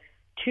to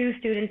 2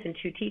 students and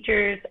 2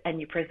 teachers, and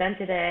you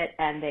presented it,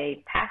 and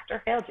they passed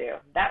or failed you.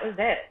 That was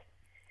it.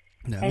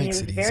 That And makes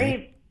it was it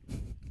very,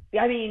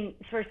 I mean,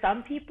 for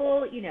some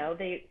people,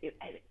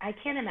 I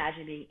can't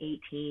imagine being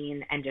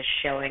 18 and just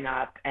showing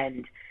up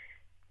and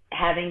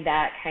having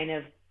that kind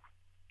of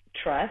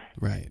trust.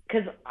 Right.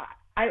 Because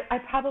I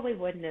probably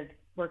wouldn't have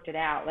worked it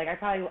out. Like I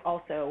probably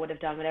also would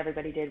have done what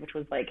everybody did, which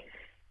was like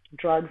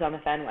drugs on the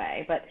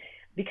Fenway. But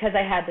because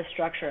I had the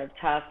structure of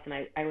Tufts and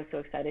I was so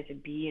excited to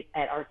be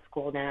at art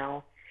school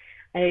now,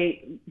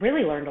 I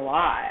really learned a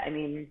lot. I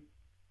mean,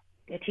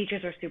 the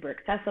teachers were super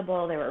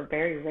accessible. They were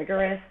very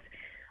rigorous.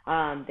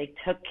 They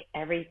took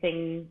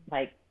everything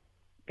like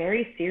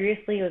very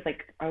seriously. It was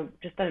like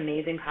just an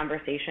amazing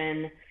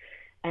conversation,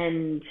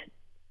 and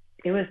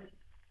it was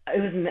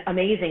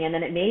amazing. And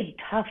then it made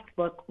Tufts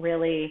look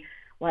really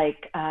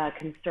like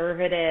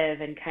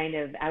conservative and kind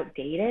of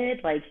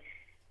outdated, like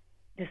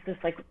just this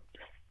like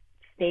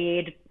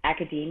staid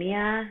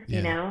academia,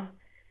 Yeah.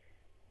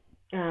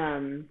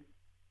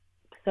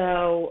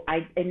 So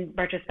in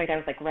retrospect, I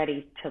was like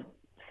ready to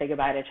say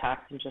goodbye to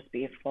Tufts and just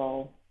be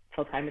full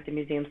time at the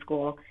museum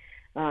school.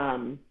 But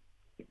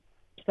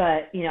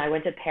I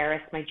went to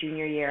Paris my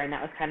junior year, and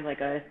that was kind of like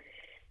a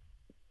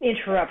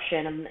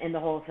interruption in the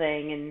whole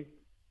thing. And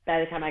by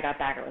the time I got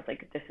back, I was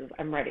like,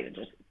 I'm ready to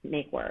just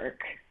make work.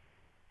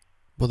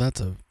 Well,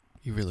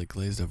 you really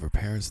glazed over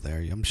Paris there.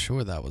 I'm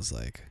sure that was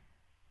like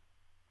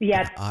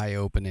Yeah.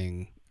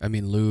 eye-opening. I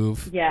mean,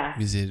 Louvre, Yeah.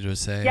 Musée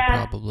d'Orsay,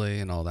 Yeah. probably,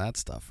 and all that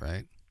stuff,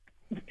 right?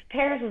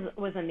 Paris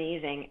was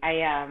amazing.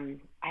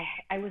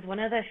 I was one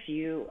of the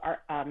few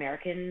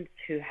Americans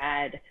who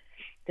had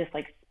this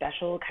like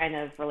special kind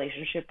of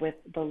relationship with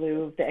the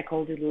Louvre, the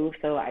École du Louvre.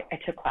 So I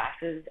took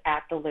classes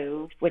at the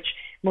Louvre, which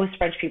most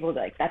French people would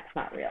be like, that's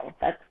not real.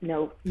 That's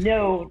no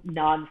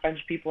non-French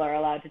people are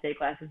allowed to take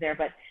classes there.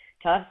 But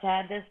Tufts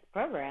had this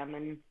program,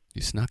 and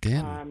You snuck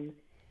in.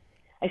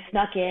 I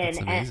snuck in, That's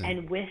amazing.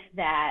 and with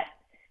that,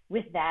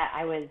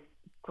 I was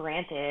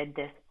granted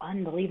this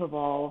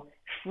unbelievable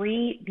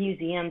free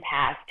museum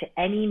pass to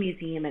any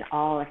museum in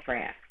all of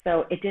France.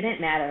 So it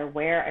didn't matter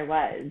where I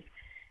was.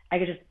 I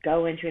could just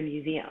go into a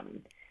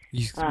museum.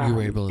 You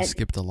were able to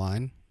skip the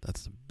line?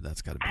 That's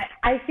got to be.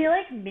 I feel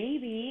like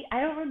maybe, I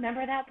don't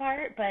remember that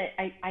part, but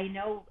I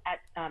know at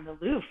the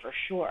Louvre for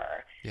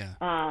sure. Yeah.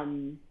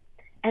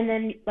 And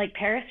then like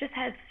Paris just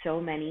had so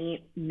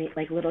many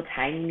like little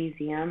tiny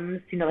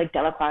museums, you know, like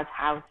Delacroix's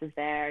house is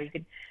there. You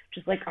could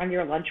just like on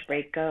your lunch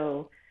break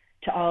go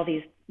to all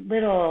these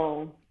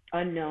little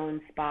unknown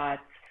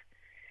spots.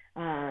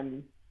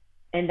 And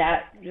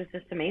that was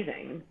just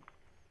amazing.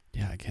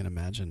 Yeah, I can't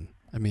imagine.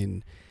 I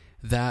mean,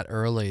 that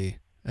early,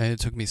 and it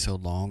took me so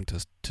long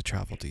to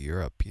travel to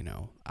Europe, you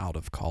know, out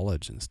of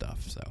college and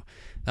stuff. So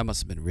that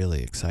must have been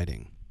really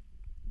exciting.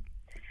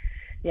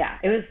 Yeah,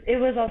 it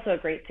was also a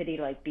great city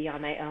to like be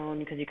on my own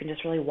because you can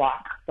just really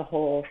walk the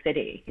whole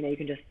city. You know,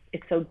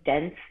 it's so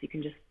dense.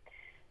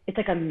 It's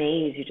like a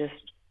maze. You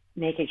just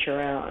make it your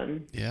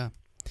own. Yeah.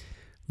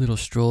 Little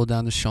stroll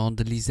down the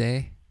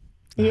Champs-Élysées.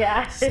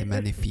 Yeah. C'est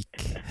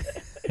magnifique.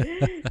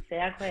 C'est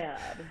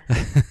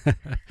incroyable.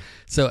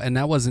 So, and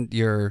that wasn't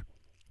your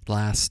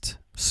last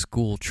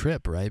school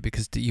trip, right?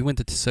 Because you went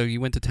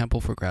to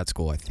Temple for grad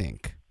school, I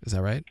think. Is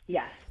that right?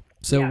 Yes.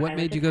 So yeah, what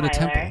made you go to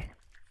Temple?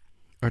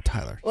 Or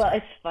Tyler? Well, sorry.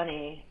 it's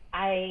funny.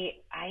 I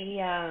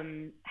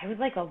was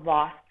like a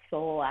lost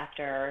soul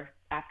after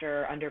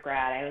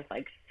undergrad. I was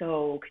like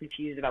so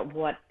confused about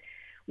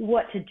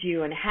what to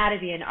do and how to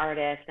be an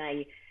artist.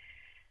 And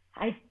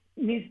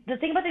the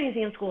thing about the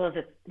museum school is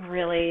it's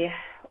really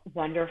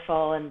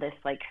wonderful and this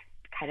like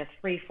kind of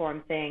free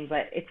form thing,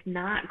 but it's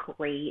not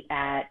great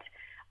at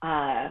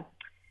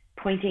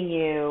pointing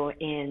you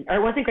in, or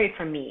it wasn't great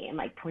for me and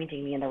like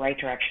pointing me in the right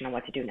direction on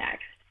what to do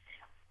next.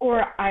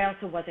 Or I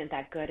also wasn't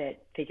that good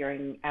at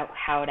figuring out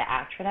how to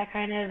ask for that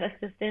kind of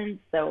assistance.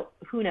 So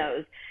who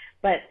knows?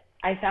 But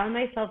I found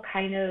myself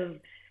kind of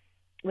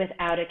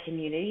without a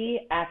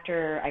community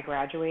after I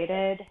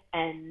graduated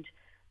and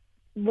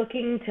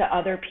looking to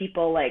other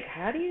people like,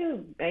 how do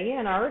you be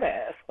an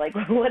artist? Like,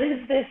 what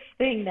is this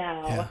thing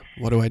now? Yeah.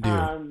 What do I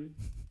do?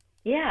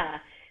 Yeah.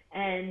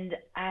 And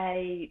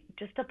I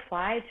just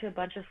applied to a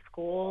bunch of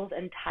schools,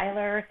 and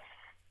Tyler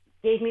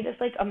gave me this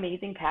like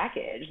amazing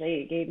package.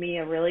 They gave me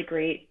a really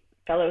great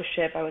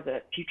fellowship. I was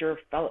a future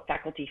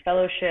faculty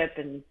fellowship,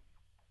 and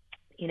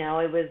you know,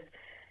 it was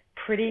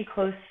pretty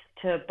close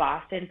to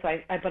Boston. So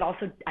but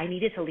also I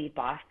needed to leave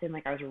Boston.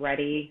 Like I was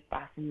ready.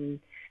 Boston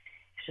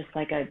is just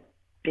like a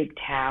big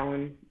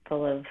town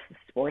full of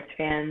sports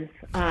fans.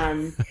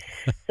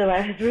 So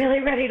I was really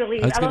ready to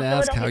leave. I was going to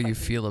ask how you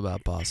feel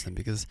about Boston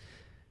because,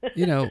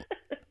 you know,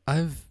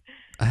 I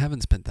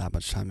haven't spent that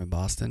much time in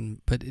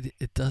Boston, but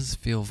it does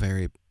feel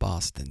very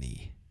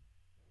Boston-y.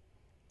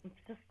 It's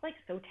just like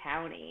so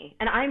towny.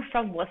 And I'm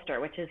from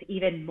Worcester, which is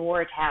even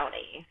more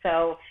towny.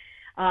 So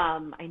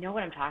I know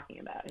what I'm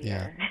talking about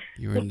here. Yeah,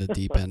 you were in the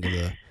deep end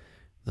of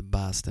the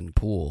Boston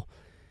pool.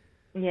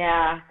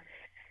 Yeah.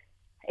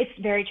 It's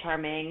very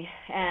charming.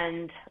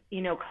 And,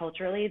 you know,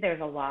 culturally, there's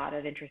a lot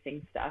of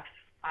interesting stuff.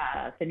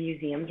 The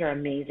museums are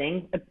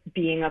amazing.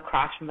 Being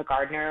across from the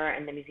Gardner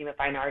and the Museum of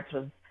Fine Arts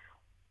was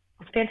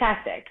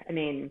fantastic. I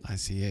mean,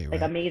 ICA, right?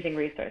 Like amazing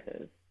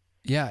resources.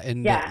 Yeah,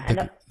 and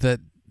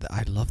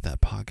I love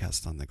that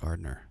podcast on the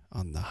Gardner,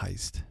 on the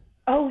heist.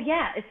 Oh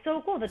yeah, it's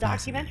so cool. The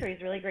documentary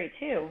is really great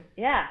too.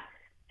 Yeah,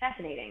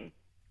 fascinating.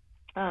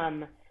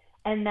 And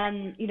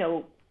then, you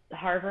know,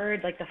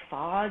 Harvard, like the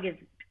Fog is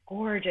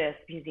gorgeous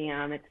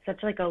museum. It's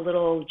such like a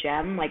little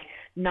gem. Like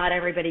not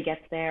everybody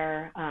gets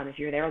there. If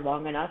you're there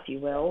long enough, you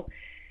will.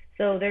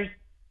 So there's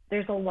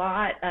a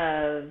lot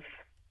of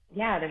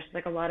there's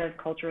like a lot of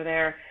culture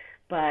there.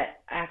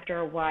 But after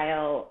a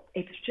while,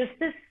 it's just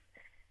this.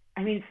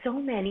 I mean, so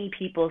many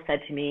people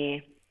said to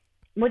me,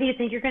 "What do you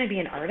think, you're going to be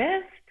an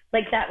artist?"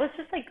 Like that was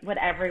just like what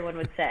everyone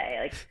would say.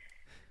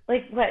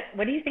 Like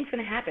what do you think's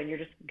going to happen? You're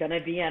just going to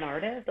be an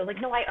artist? I was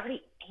like, no, I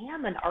already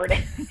am an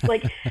artist.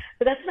 Like,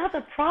 but that's not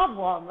the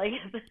problem. Like,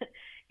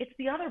 it's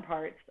the other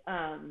parts.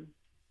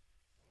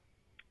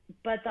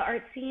 But the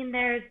art scene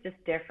there is just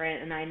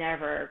different, and I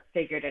never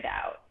figured it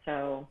out.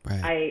 So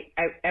right.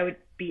 I would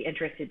be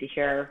interested to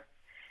hear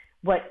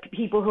what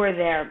people who are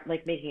there,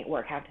 like making it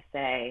work, have to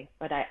say.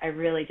 But I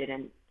really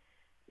didn't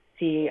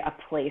see a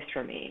place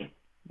for me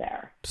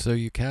there. So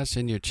you cashed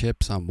in your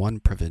chips on one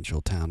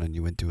provincial town, and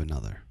you went to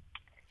another.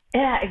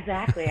 Yeah,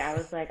 exactly. I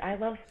was like, I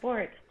love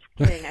sports.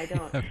 Just kidding, I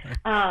don't.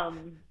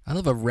 I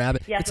love a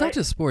rabid. Yeah, it's not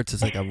just sports;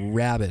 it's like a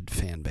rabid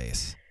fan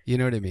base. You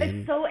know what I mean?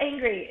 It's so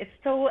angry. It's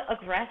so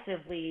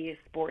aggressively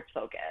sports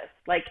focused.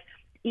 Like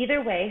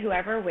either way,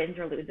 whoever wins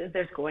or loses,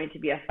 there's going to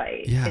be a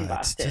fight in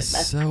Boston. It's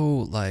just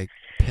so like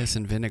piss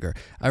and vinegar.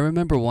 I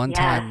remember one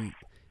time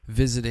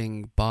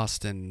visiting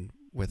Boston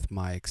with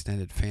my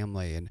extended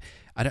family, and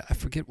I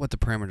forget what the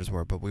parameters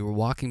were, but we were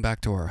walking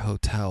back to our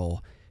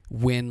hotel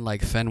when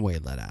like Fenway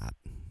let out.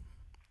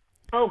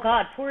 Oh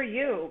God, poor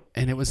you.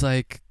 And it was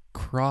like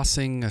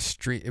crossing a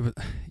street. It was,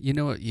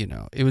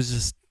 it was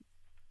just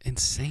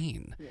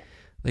insane. Yeah.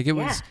 Like it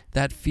was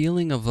that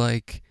feeling of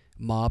like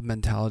mob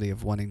mentality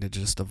of wanting to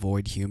just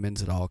avoid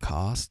humans at all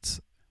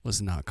costs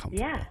was not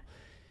comfortable. Yeah.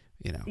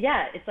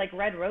 Yeah, it's like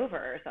Red Rover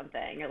or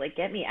something, or like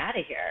get me out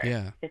of here.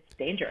 Yeah. It's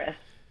dangerous.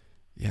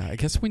 Yeah, I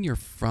guess when you're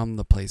from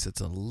the place,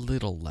 it's a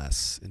little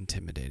less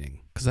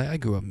intimidating. Because I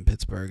grew up in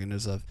Pittsburgh, and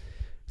there's a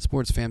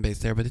sports fan base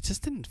there, but it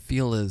just didn't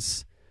feel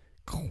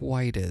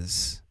quite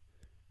as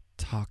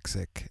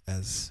toxic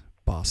as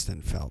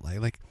Boston felt like.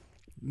 Like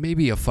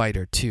maybe a fight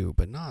or two,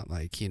 but not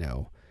like,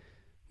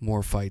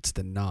 more fights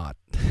than not.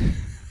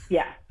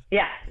 Yeah.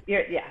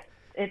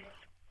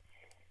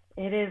 It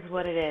is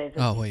what it is.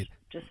 Oh, wait.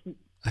 Just...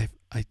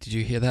 I did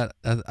you hear that?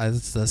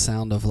 That's the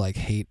sound of like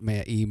hate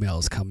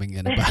emails coming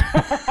in about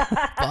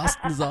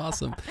Boston's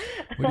awesome.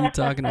 What are you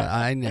talking about?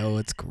 I know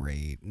it's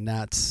great. And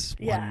that's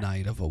one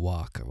night of a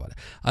walk or what.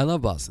 I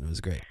love Boston. It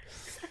was great.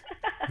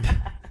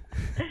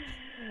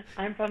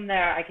 I'm from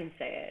there. I can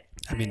say it.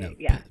 I mean,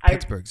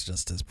 Pittsburgh's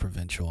just as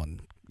provincial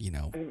and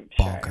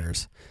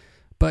bonkers.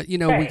 But we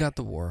got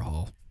the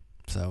Warhol,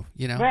 so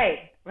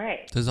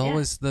Right. There's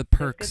always the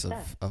perks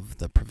of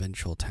the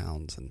provincial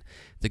towns and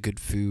the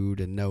good food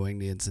and knowing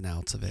the ins and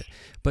outs of it.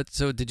 But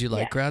so did you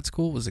like grad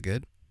school? Was it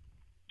good?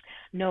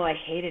 No, I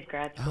hated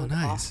grad school. Oh,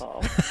 nice.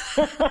 Awful.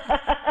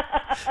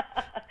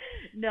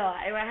 No,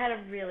 I had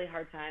a really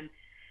hard time.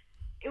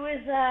 It was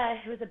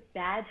a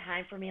bad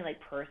time for me,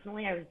 like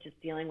personally. I was just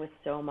dealing with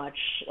so much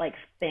like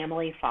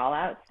family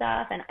fallout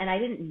stuff, and I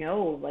didn't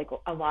know like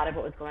a lot of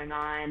what was going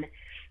on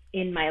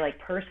in my like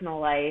personal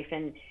life,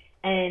 and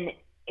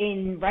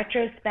in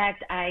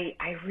retrospect, I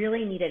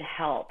really needed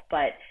help,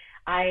 but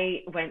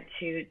I went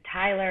to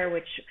Tyler,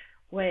 which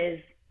was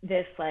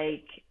this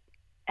like,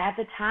 at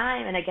the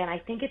time, and again, I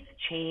think it's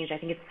changed, I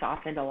think it's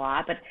softened a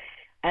lot, but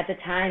at the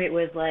time it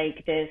was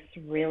like this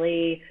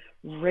really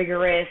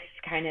rigorous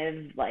kind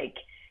of like,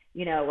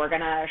 we're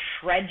going to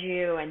shred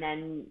you and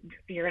then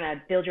you're going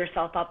to build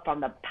yourself up from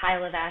the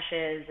pile of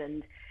ashes,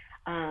 and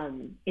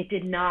it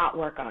did not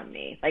work on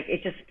me. Like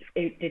it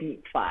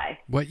didn't fly.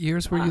 What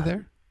years were you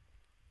there?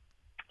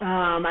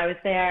 I was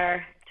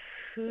there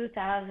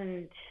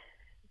 2003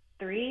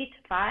 to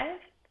 5.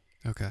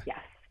 Okay. Yes.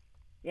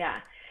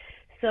 Yeah.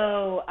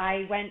 So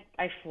I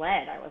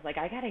fled. I was like,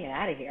 I got to get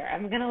out of here.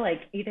 I'm going to I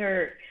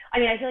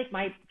feel like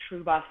my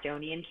true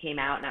Bostonian came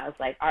out, and I was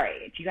like, all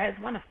right, if you guys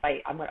want to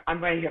fight,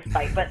 I'm ready to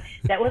fight. But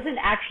that wasn't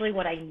actually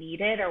what I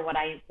needed or what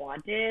I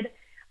wanted.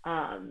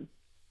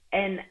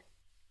 And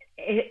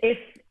if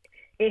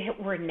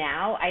it were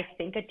now, I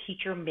think a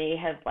teacher may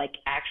have like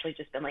actually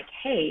just been like,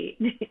 hey,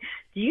 do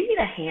you need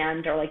a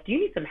hand, or like, do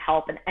you need some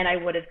help? And I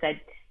would have said,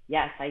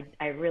 yes,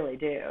 I really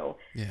do.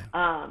 Yeah.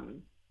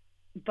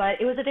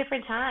 But it was a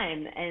different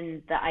time,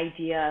 and the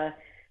idea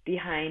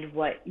behind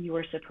what you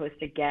were supposed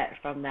to get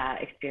from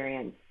that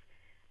experience,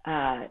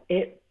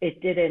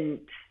 it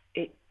didn't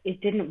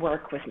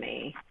work with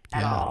me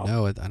at all.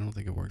 No, I don't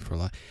think it worked for a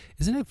lot.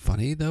 Isn't it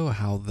funny though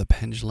how the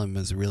pendulum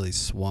has really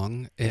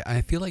swung? I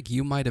feel like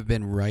you might have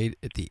been right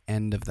at the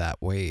end of that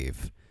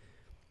wave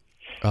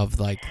of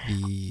like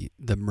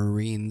the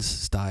Marines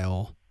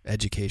style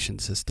education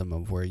system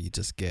of where you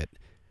just get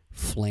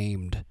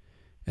flamed.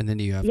 And then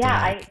you have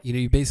to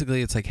you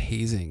basically, it's like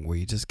hazing where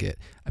you just get,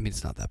 I mean,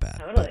 it's not that bad.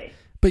 Totally.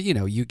 But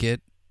you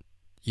get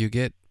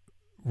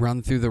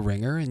run through the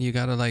ringer, and you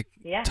got to like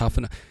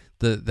toughen up.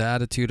 The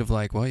attitude of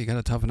like, well, you got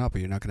to toughen up or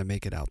you're not going to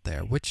make it out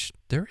there, which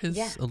there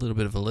is a little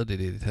bit of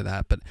validity to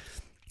that. But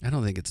I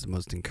don't think it's the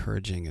most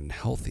encouraging and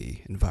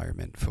healthy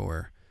environment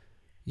for,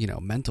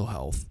 mental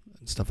health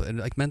and stuff. And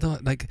like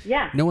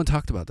no one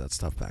talked about that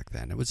stuff back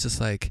then. It was just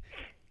like,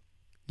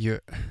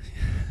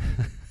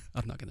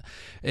 I'm not going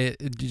to,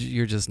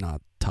 you're just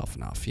not tough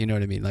enough. You know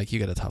what I mean? Like you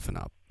got to toughen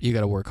up. You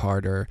got to work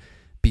harder,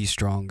 be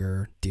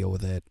stronger, deal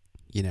with it,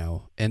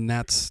 and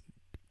that's,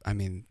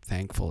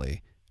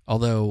 thankfully,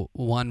 although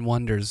one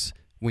wonders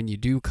when you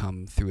do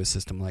come through a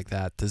system like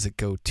that, does it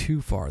go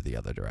too far the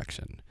other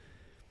direction?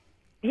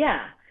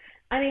 Yeah.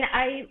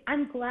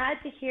 I'm glad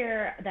to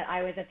hear that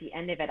I was at the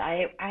end of it.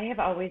 I have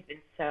always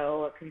been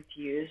so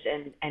confused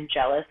and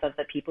jealous of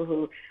the people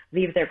who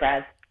leave their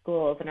grad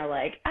schools and are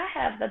like, I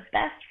have the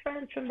best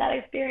friends from that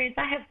experience.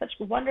 I have such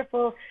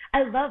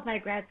I love my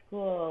grad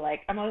school.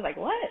 Like, I'm always like,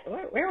 what?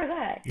 Where was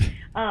I?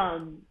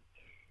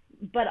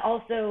 But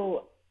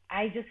also,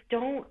 I just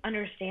don't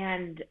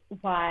understand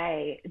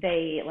why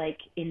they like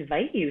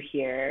invite you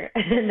here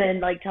and then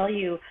like tell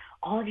you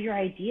all of your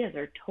ideas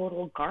are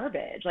total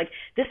garbage. Like,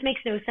 this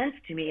makes no sense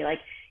to me. Like,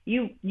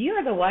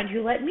 you're the one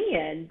who let me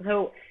in.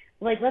 So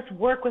like, let's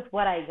work with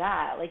what I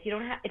got. Like, it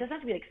doesn't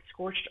have to be like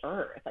scorched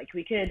earth. Like,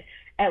 we could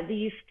at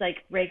least like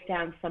break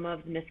down some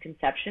of the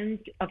misconceptions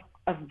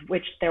of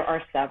which there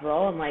are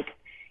several, and like,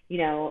 you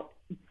know,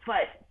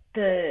 but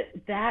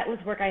that was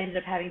work I ended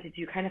up having to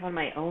do kind of on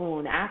my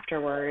own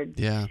afterwards.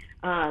 Yeah.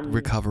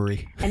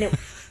 Recovery. And it,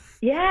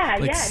 yeah, like yeah,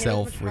 and it was much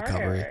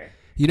self-recovery. harder.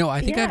 You know,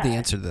 I think I have the Yeah.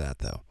 answer to that,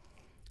 though.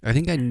 I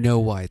think I know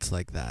why it's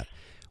like that.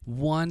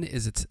 One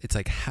is it's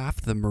like half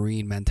the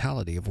Marine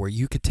mentality of where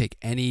you could take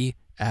any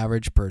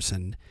average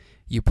person,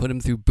 you put them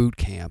through boot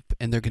camp,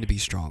 and they're going to be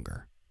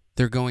stronger.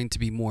 They're going to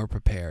be more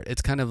prepared.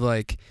 It's kind of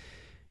like,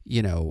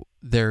 you know,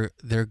 they're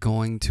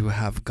going to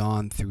have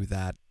gone through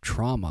that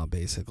trauma,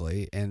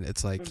 basically. And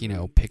it's like, you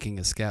know, picking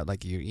a scat,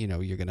 like you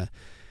know, you're going to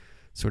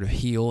sort of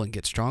heal and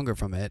get stronger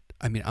from it.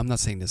 I mean, I'm not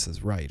saying this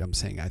is right. I'm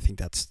saying I think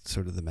that's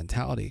sort of the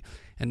mentality.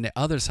 And the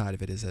other side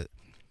of it is that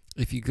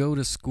if you go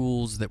to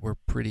schools that were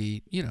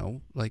pretty, you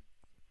know, like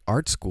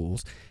art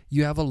schools,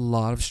 you have a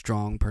lot of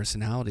strong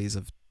personalities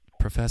of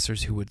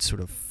professors who would sort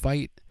of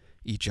fight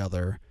each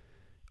other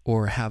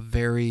or have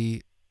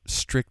very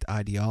strict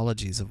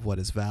ideologies of what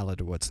is valid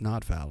or what's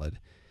not valid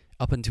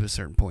up until a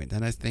certain point.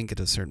 Then I think at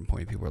a certain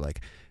point people are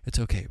like, it's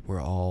okay,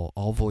 we're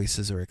all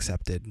voices are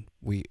accepted.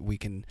 We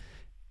can,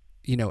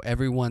 you know,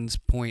 everyone's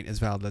point is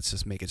valid, let's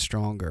just make it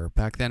stronger.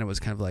 Back then it was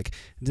kind of like,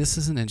 this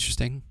isn't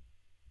interesting.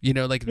 You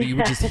know, like you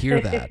would just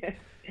hear that.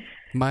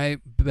 My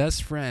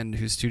best friend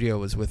whose studio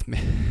was with me,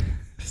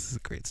 this is a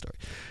great story.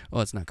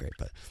 Well, it's not great,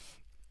 but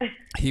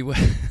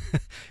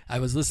I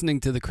was listening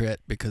to the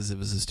crit because it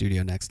was a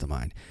studio next to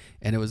mine,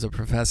 and it was a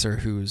professor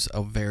who's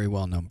a very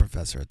well-known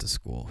professor at the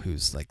school,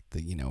 who's like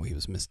he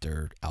was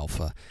Mr.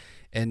 Alpha,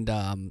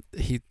 and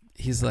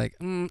he's like,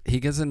 he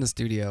gets in the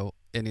studio,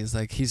 and he's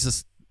like,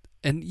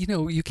 and you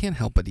know, you can't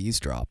help but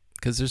eavesdrop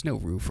because there's no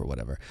roof or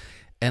whatever.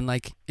 And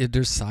like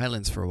there's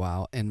silence for a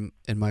while, and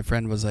my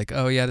friend was like,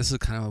 "Oh yeah, this is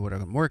kind of what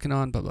I'm working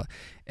on, blah blah,"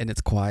 and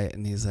it's quiet,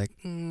 and he's like,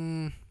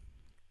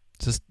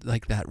 just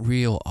like that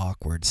real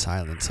awkward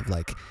silence of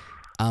like,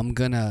 I'm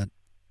gonna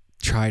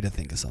try to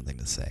think of something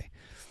to say,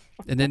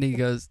 and then he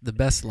goes, the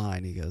best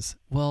line, he goes,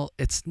 "Well,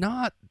 it's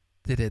not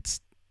that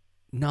it's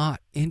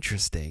not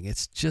interesting;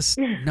 it's just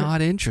not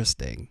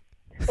interesting."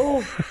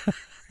 Oh,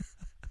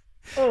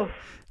 oh,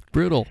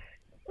 brutal,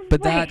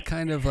 but right. that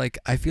kind of like,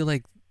 I feel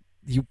like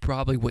you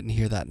probably wouldn't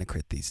hear that in a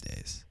crit these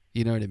days.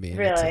 You know what I mean?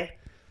 Really?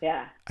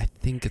 Yeah. I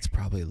think it's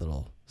probably a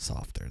little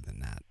softer than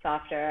that.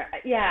 Softer.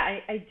 Yeah,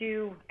 I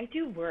do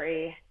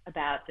worry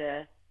about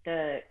the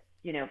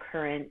you know,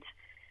 current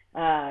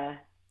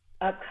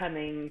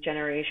upcoming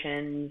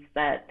generations,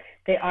 that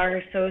they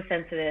are so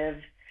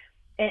sensitive,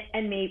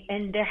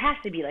 and there has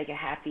to be like a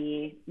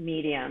happy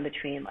medium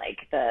between like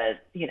the,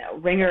 you know,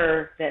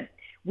 ringer that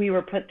we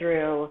were put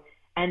through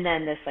and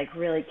then this like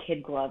really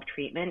kid glove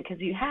treatment,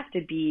 because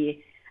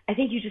I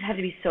think you just have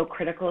to be so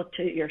critical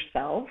to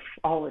yourself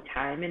all the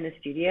time in the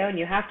studio, and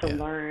you have to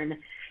learn.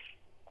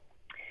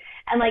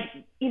 And like,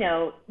 you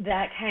know,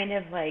 that kind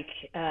of like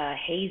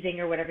hazing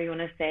or whatever you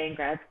want to say in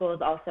grad school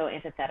is also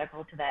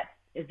antithetical to that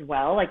as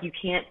well. Like you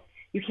can't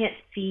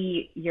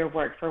see your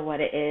work for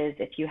what it is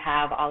if you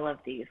have all of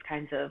these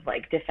kinds of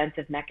like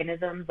defensive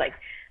mechanisms like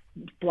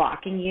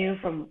blocking you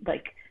from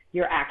like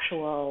your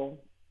actual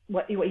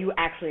what you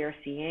actually are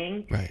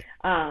seeing. Right.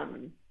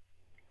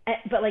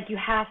 But like you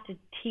have to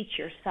teach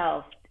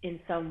yourself in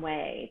some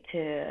way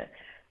to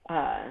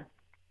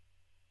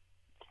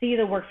see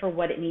the work for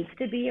what it needs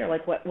to be, or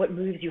like what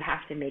moves you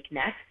have to make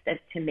next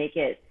to make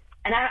it.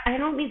 And I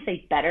don't mean to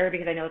say better,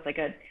 because I know it's like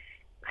a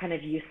kind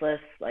of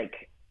useless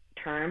like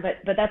term,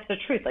 but that's the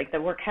truth. Like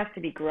the work has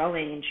to be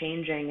growing and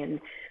changing,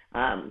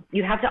 and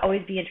you have to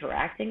always be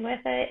interacting with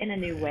it in a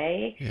new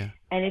way. Yeah.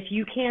 And if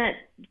you can't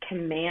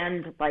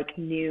command like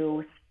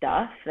new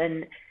stuff,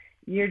 then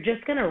you're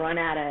just going to run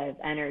out of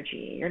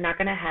energy. You're not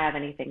going to have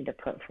anything to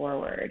put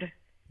forward.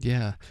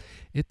 Yeah.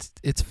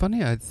 It's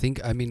funny.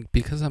 I mean,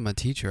 because I'm a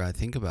teacher, I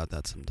think about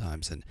that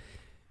sometimes. And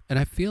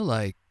I feel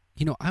like,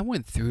 you know, I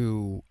went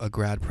through a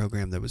grad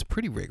program that was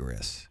pretty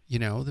rigorous. You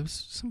know, there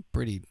was some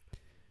pretty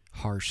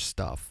harsh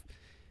stuff.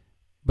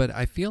 But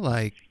I feel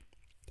like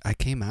I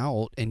came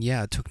out, and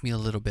yeah, it took me a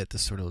little bit to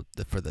sort of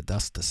for the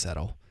dust to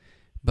settle.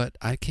 But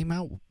I came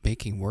out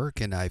making work,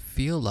 and I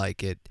feel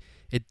like it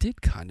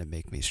did kind of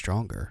make me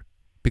stronger.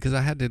 Because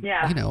I had to,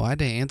 you know, I had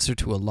to answer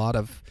to a lot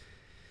of,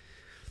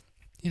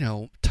 you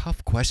know,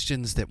 tough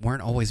questions that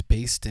weren't always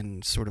based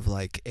in sort of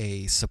like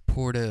a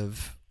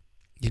supportive,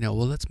 you know,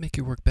 well, let's make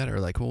your work better.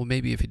 Like, well,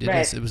 maybe if you did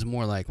this, it was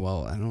more like,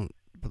 well,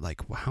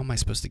 like, well, how am I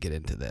supposed to get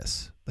into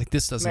this? Like,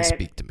 this doesn't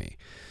speak to me.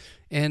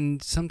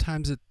 And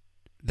sometimes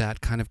that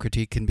kind of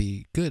critique can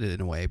be good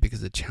in a way,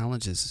 because it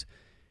challenges,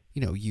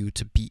 you know, you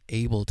to be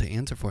able to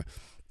answer for it.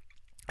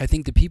 I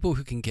think the people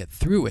who can get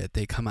through it,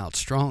 they come out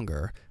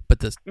stronger. But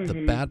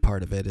the bad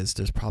part of it is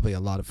there's probably a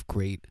lot of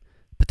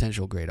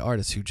potential great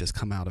artists who just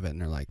come out of it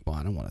and they're like, well,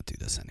 I don't want to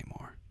do this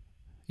anymore.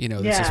 You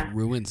know, this just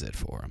ruins it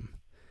for them.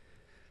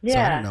 Yeah. So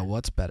I don't know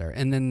what's better.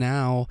 And then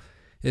now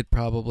it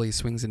probably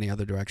swings in the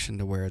other direction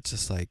to where it's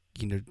just like,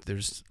 you know,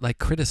 there's like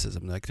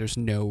criticism, like there's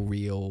no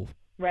real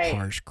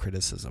harsh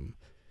criticism.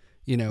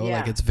 You know, Yeah.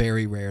 like it's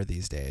very rare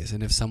these days.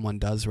 And if someone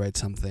does write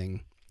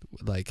something,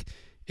 like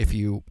if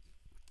you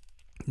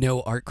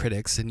know art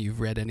critics and you've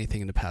read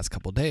anything in the past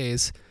couple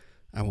days,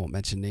 I won't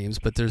mention names,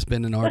 but there's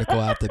been an article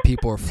out that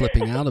people are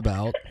flipping out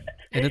about,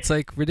 and it's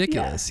like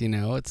ridiculous, you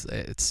know, it's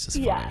just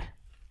funny. Yeah.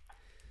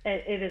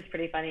 It is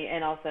pretty funny.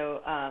 And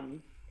also,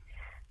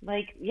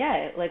 like,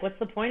 what's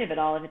the point of it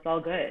all if it's all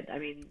good? I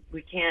mean,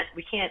 we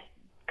can't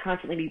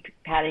constantly be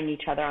patting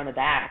each other on the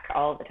back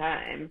all the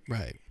time.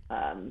 Right.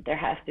 There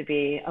has to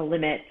be a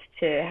limit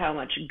to how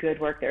much good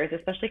work there is,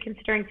 especially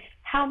considering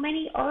how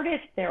many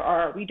artists there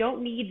are. We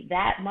don't need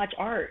that much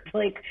art.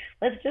 Like,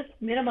 let's just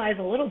minimize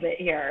a little bit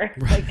here.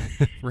 Like,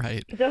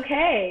 right. It's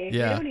okay.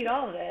 Yeah. We don't need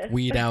all of this.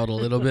 Weed out a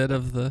little bit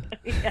of the...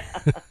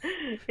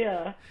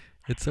 Yeah.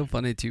 It's so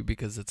funny, too,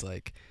 because it's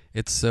like,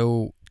 it's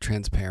so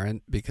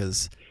transparent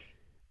because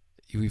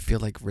we feel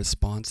like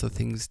response to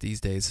things these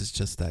days is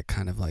just that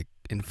kind of like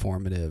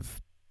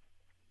informative,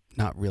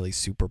 not really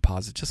super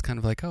positive, just kind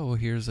of like, oh,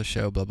 here's a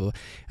show, blah, blah.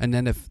 And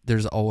then if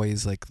there's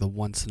always like the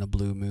once in a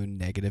blue moon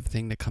negative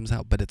thing that comes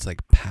out, but it's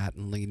like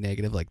patently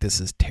negative, like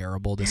this is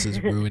terrible, this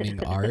is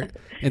ruining art,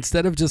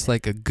 instead of just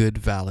like a good,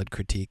 valid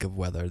critique of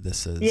whether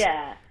this is,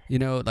 you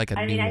know, like a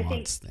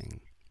nuanced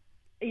thing.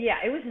 Yeah,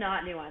 it was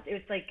not nuanced. It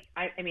was like,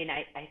 I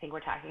think we're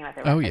talking about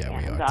the Oh, yeah,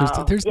 we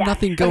are. There's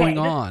nothing going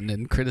on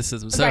in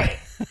criticism. So. Right.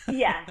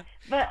 Yeah.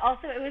 But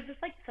also it was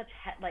just like such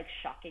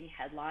shocking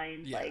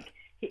headlines. Yeah. Like,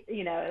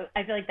 you know,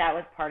 I feel like that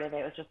was part of it.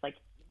 It was just like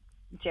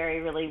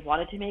Jerry really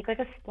wanted to make like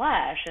a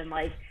splash, and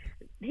like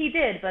he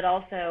did, but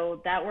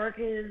also that work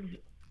is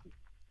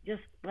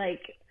just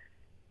like,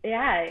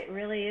 it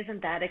really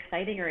isn't that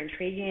exciting or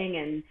intriguing,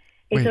 and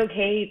it's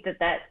okay that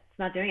that's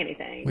not doing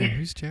anything. Wait,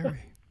 who's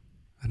Jerry?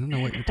 I don't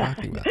know what you're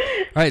talking about. All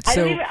right,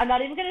 so I'm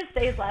not even going to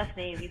say his last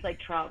name. He's like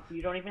Trump.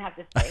 You don't even have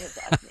to say his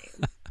last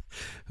name.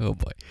 Oh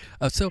boy.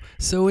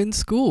 So in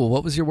school,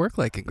 what was your work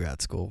like in grad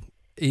school?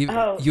 You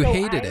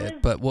hated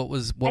it, but what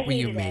were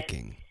you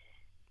making?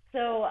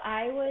 So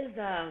I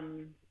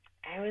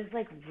was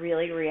like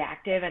really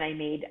reactive, and I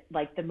made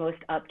like the most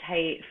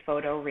uptight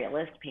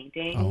photorealist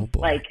paintings. Oh boy.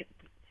 Like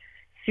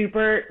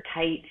super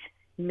tight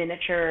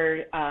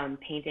miniature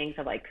paintings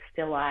of like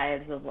still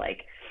lives of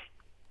like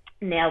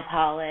nail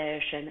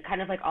polish and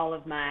kind of like all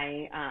of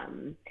my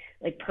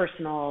like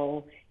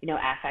personal, you know,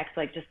 affects,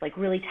 like just like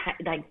really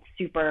like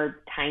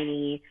super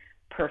tiny,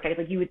 perfect.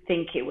 Like you would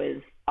think it was,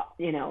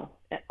 you know,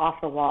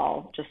 off the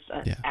wall, just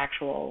an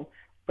actual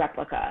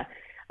replica.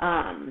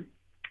 And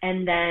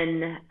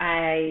then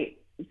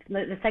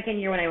the second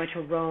year when I went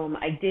to Rome,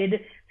 I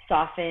did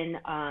soften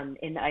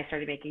in that I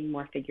started making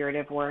more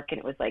figurative work, and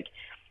it was like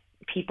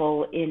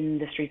people in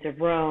the streets of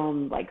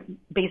Rome, like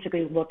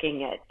basically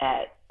looking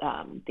at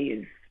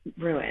these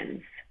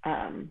ruins,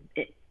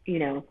 you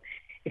know,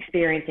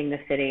 experiencing the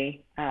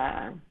city.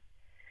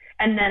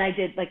 And then I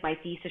did like my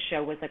thesis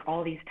show was like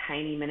all these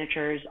tiny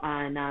miniatures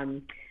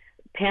on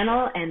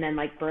panel, and then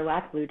like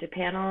burlap glued to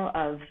panel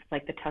of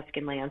like the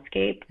Tuscan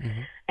landscape.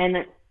 Mm-hmm. And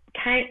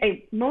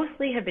I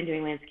mostly have been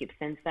doing landscape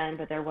since then,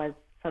 but there was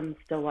some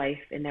still life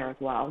in there as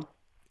well.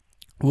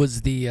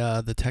 Was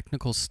the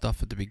technical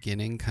stuff at the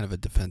beginning kind of a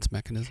defense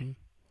mechanism?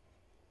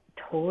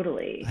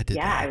 Totally. I did.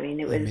 Yeah, that. I mean,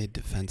 it was. I made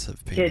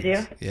defensive paintings.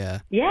 Did you?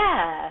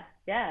 Yeah.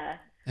 Yeah.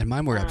 And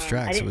mine were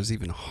abstract, so it was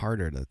even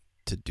harder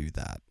to do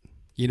that.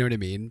 You know what I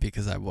mean?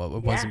 Because it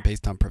wasn't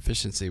based on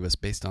proficiency; it was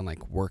based on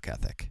like work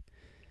ethic.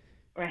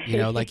 Right. You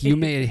know, like you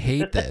may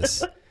hate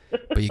this,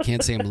 but you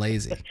can't say I'm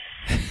lazy.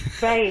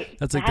 Right.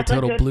 That's like the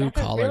total blue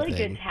collar really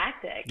thing. Good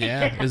tactic.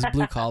 Yeah, it was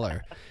blue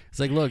collar. It's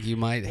like, look, you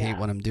might hate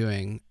what I'm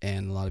doing,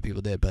 and a lot of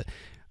people did, but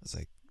it's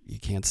like you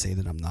can't say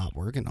that I'm not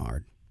working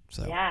hard.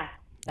 So yeah,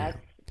 that's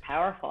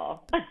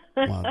powerful.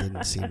 Well, it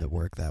didn't seem to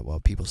work that well.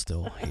 People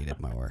still hated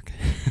my work.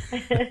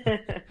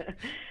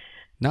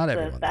 Not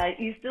everyone.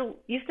 You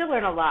still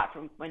learn a lot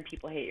from when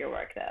people hate your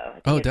work, though.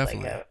 Oh,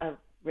 definitely. Like a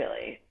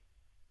really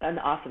an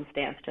awesome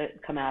stance to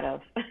come out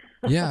of.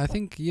 Yeah, I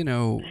think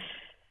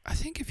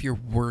if you're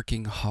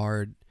working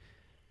hard,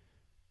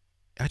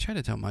 I try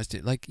to tell my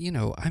students, like, you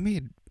know,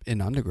 in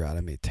undergrad,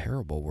 I made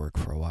terrible work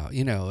for a while.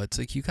 You know, it's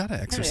like you got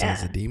to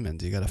exercise the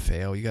demons. You got to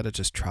fail. You got to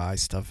just try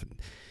stuff. And,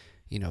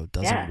 you know,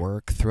 doesn't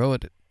work. Throw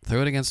it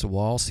against the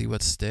wall, see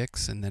what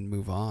sticks, and then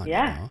move on.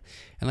 Yeah. You know?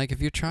 And like if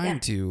you're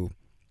trying to,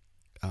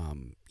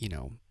 you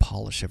know,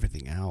 polish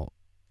everything out,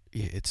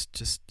 it's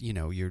just, you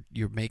know,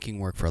 you're making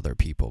work for other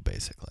people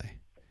basically.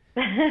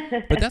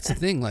 But that's the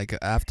thing. Like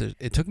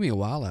it took me a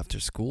while after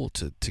school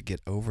to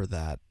get over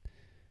that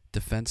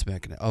defense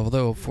mechanism.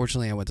 Although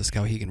fortunately I went to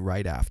Skowhegan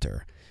right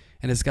after.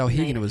 And at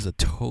Skowhegan, it was the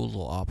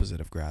total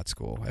opposite of grad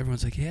school.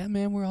 Everyone's like, yeah,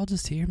 man, we're all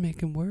just here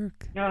making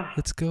work. Oh,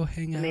 let's go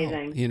hang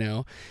out, you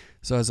know?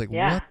 So I was like,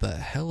 what the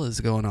hell is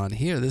going on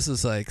here? This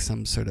is like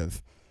some sort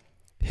of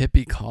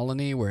hippie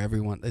colony where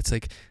it's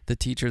like the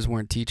teachers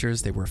weren't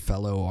teachers. They were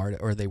fellow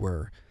or they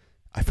were,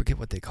 I forget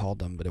what they called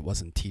them, but it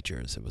wasn't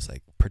teachers. It was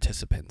like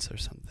participants or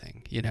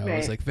something. You know, It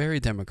was like very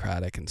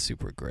democratic and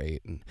super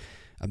great and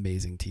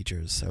amazing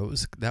teachers. So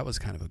that was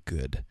kind of a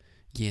good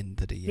yin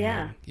to the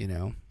yang, you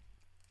know?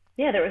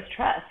 Yeah, there was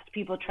trust.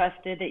 People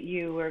trusted that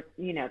you were,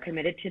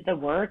 committed to the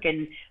work,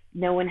 and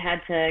no one had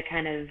to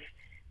kind of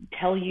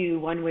tell you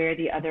one way or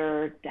the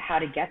other how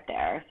to get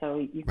there. So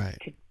you Right.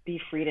 could be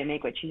free to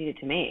make what you needed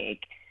to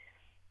make.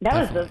 That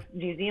was Definitely. the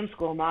museum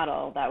school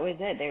model. That was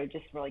it. They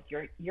just were like,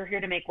 you're here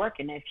to make work,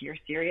 and if you're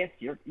serious,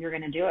 you're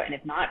gonna do it. And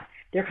if not,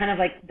 they're kind of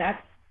like,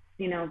 that's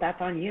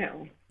on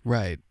you.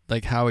 Right.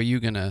 Like, how are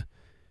you gonna?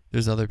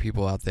 There's other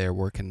people out there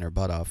working their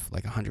butt off,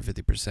 like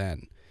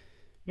 150%. If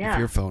Yeah.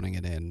 you're phoning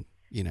it in,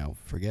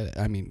 forget it.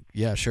 I mean,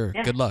 yeah, sure.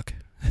 Yeah. Good luck.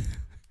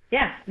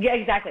 Yeah,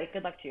 exactly.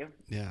 Good luck to you.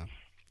 Yeah.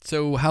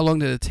 So how long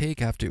did it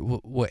take after,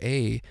 what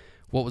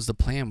was the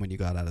plan when you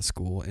got out of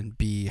school? And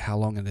B, how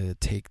long did it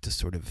take to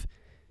sort of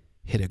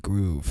hit a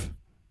groove?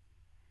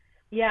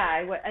 Yeah,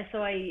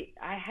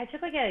 I had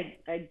took like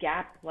a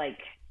gap, like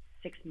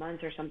 6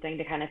 months or something,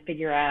 to kind of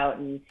figure out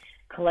and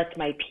collect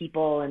my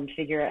people and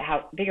figure out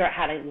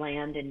how to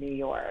land in New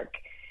York.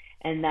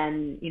 And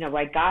then,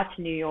 I got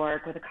to New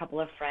York with a couple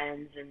of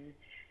friends, and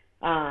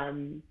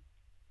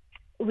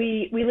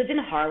we lived in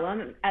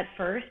Harlem at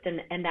first,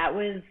 and that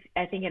was,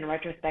 I think, in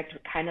retrospect,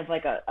 kind of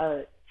like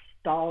a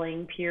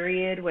stalling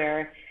period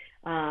where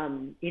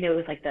it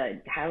was like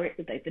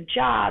the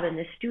job and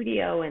the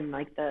studio and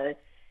like the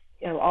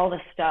all the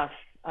stuff,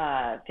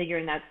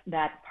 figuring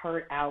that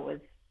part out was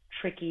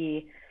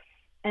tricky.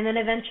 And then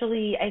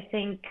eventually, I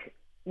think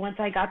once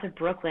I got to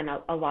Brooklyn,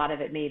 a lot of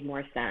it made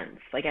more sense.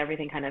 Like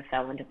everything kind of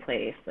fell into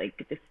place. Like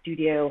the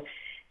studio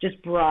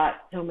just brought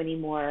so many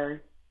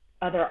more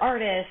other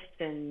artists,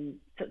 and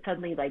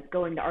suddenly like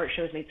going to art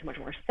shows made so much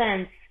more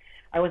sense.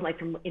 I wasn't like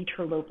some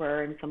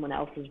interloper in someone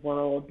else's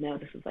world. No,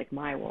 this was like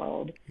my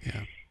world.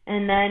 Yeah.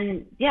 And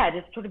then,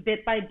 just sort of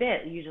bit by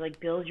bit, you just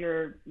like build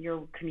your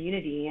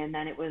community. And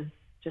then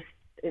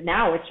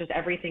now it's just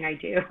everything I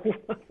do.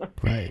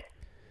 Right.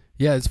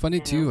 Yeah, it's funny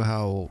too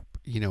how,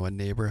 a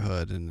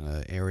neighborhood and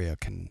an area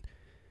can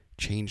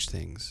change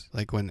things.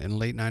 Like when in the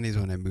late 90s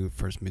when I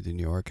first moved to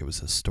New York, it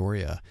was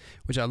Astoria,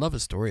 which I love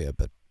Astoria,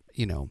 but,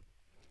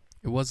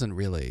 it wasn't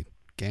really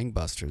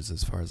gangbusters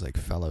as far as like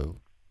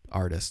fellow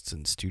artists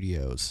and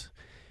studios.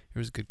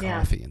 There was good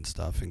coffee and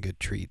stuff and good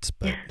treats,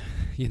 but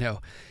it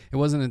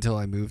wasn't until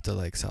I moved to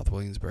like South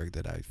Williamsburg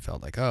that I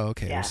felt like, oh,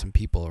 okay, there's some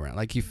people around.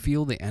 Like you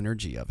feel the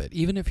energy of it,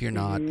 even if you're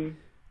not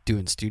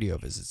doing studio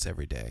visits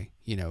every day.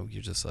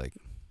 You're just like,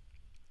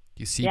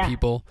 you see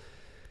people.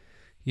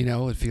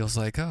 It feels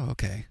like, oh,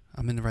 okay,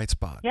 I'm in the right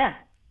spot. Yeah.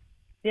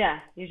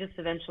 You just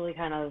eventually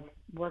kind of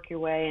work your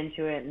way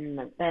into it, and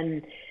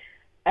then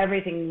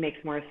everything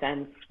makes more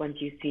sense once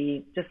you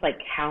see just like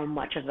how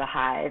much of the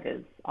hive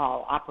is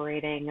all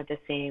operating at the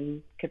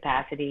same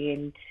capacity.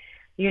 And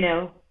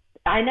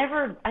I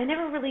never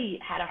really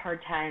had a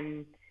hard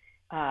time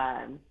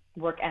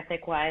work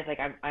ethic wise. Like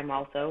I'm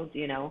also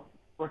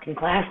working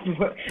class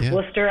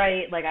Worcester.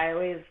 I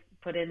always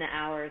put in the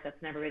hours.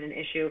 That's never been an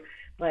issue.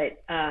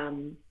 But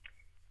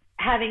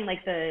having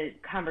like the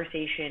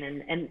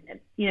conversation and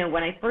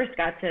when I first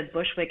got to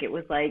Bushwick, it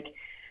was like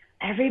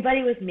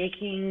everybody was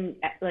making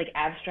like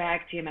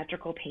abstract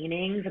geometrical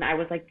paintings, and I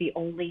was like the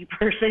only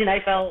person.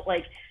 I felt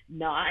like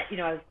not,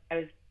 I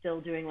was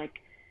still doing like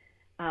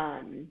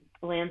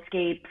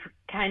landscape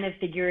kind of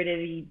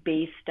figurative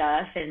based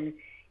stuff, and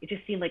it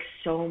just seemed like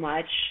so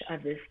much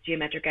of this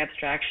geometric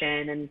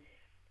abstraction, and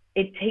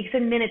it takes a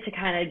minute to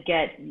kind of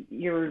get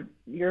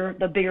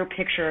the bigger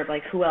picture of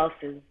like who else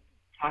is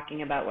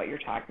talking about what you're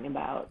talking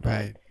about.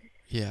 Right.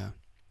 Yeah,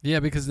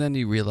 because then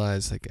you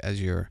realize, like,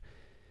 as your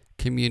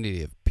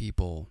community of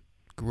people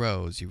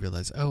grows, you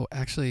realize, oh,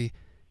 actually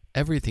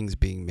everything's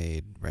being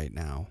made right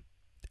now.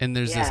 And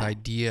there's this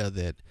idea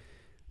that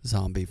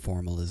zombie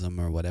formalism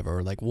or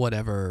whatever,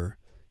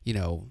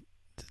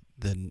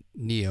 the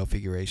neo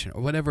figuration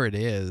or whatever it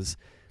is,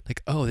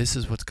 like, oh, this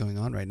is what's going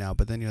on right now.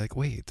 But then you're like,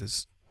 wait,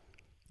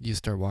 you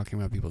start walking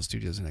around people's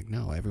studios and like,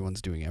 no,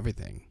 everyone's doing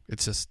everything.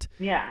 It's just,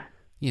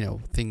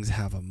 things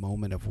have a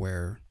moment of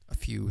where a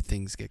few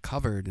things get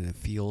covered and it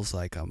feels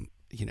like,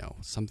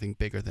 something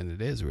bigger than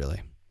it is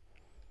really.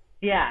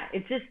 Yeah,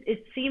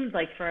 it seemed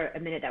like for a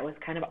minute that was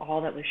kind of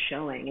all that was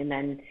showing, and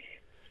then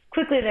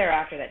quickly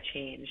thereafter that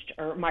changed,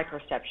 or my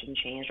perception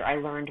changed, or I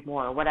learned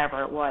more, or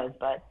whatever it was.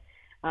 But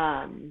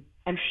I'm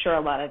sure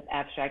a lot of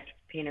abstract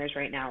painters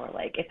right now are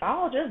like, it's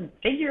all just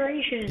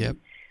figuration. Yep.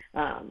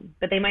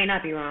 But they might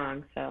not be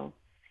wrong. So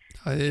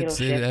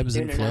it ebbs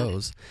and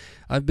flows.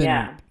 I've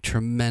been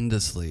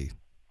tremendously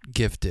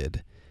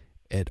gifted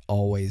at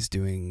always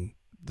doing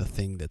the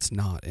thing that's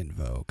not in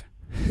vogue.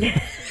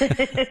 But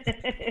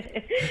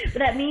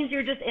that means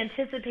you're just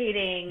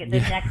anticipating the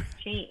next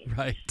change.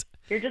 Right.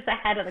 You're just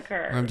ahead of the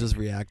curve. Or I'm just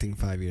reacting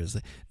 5 years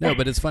later. No,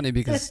 but it's funny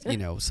because,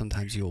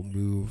 sometimes you'll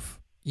move,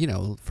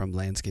 from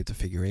landscape to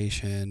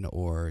figuration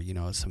or,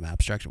 some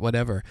abstraction,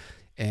 whatever.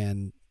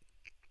 And,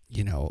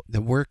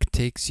 the work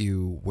takes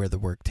you where the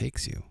work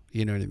takes you.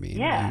 You know what I mean?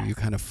 Yeah. You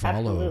kind of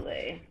follow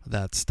absolutely.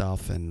 That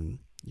stuff, and,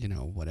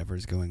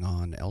 whatever's going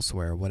on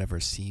elsewhere, whatever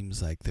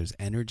seems like there's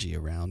energy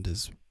around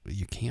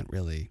you can't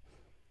really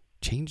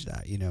change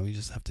that. You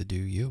just have to do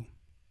you.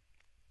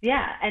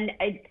 Yeah. And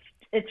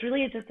it's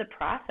really just a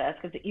process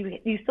because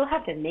you still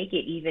have to make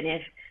it even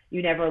if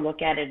you never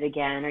look at it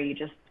again or you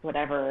just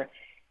whatever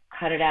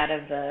cut it out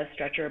of the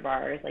stretcher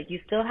bars. Like you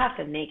still have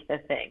to make the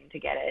thing to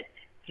get it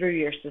through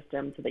your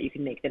system so that you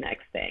can make the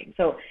next thing.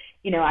 So,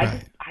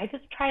 Right. I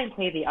just try and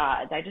play the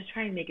odds. I just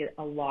try and make it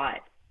a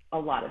lot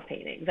of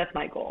paintings. That's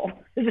my goal.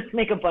 Just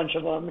make a bunch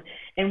of them,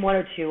 and one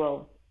or two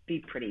will be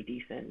pretty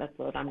decent. That's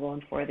what I'm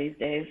going for these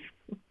days.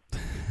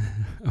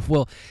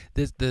 Well,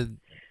 the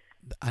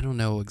I don't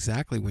know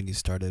exactly when you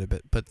started a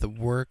bit, but the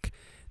work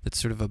that's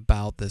sort of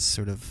about this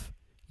sort of,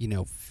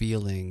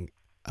 feeling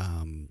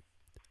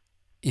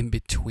in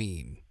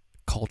between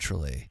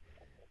culturally,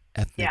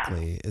 Yeah.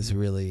 ethnically is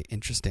really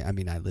interesting. I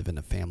mean, I live in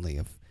a family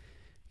of,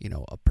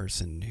 a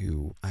person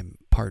who I'm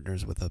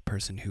partners with a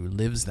person who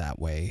lives that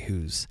way,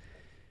 who's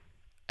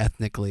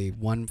ethnically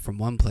one from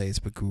one place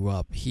but grew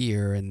up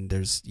here, and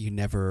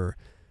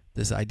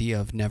this idea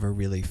of never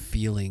really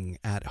feeling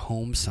at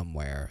home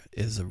somewhere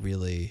is a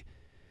really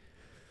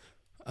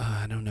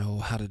I don't know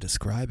how to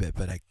describe it,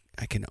 but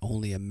I can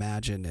only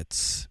imagine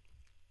it's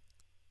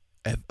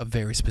a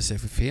very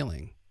specific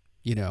feeling,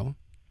 you know?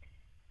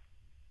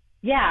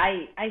 Yeah,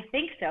 I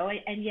think so,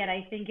 and yet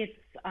I think it's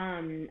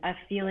a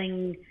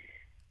feeling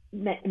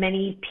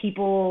many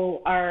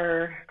people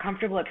are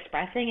comfortable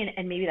expressing,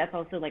 and maybe that's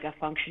also like a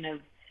function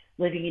of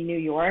living in New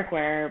York,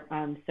 where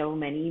so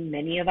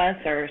many of us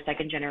are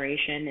second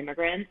generation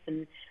immigrants,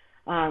 and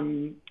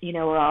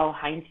we're all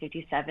Heinz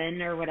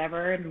 57 or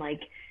whatever, and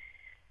like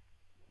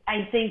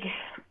I think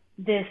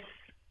this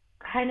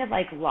kind of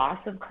like loss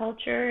of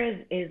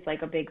culture is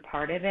like a big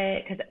part of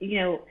it because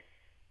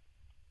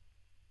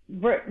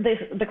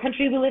the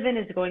country we live in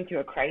is going through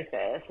a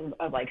crisis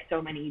of like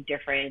so many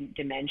different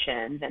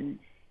dimensions, and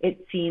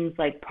it seems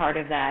like part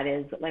of that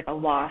is like a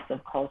loss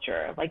of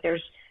culture. Like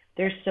there's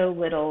so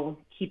little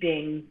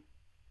keeping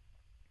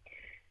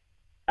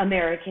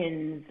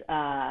Americans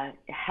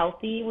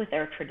healthy with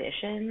their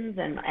traditions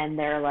and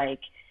their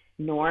like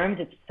norms.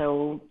 It's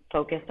so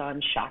focused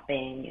on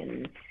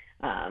shopping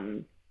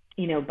and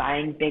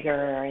buying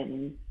bigger,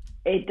 and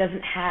it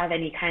doesn't have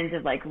any kinds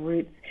of like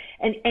roots,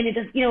 and it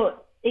does,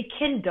 it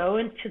can go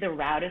into the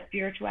route of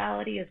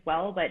spirituality as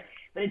well, but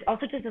it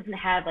also just doesn't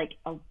have like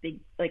a big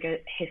like a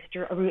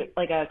history, a root,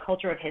 like a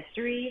culture of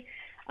history,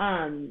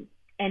 and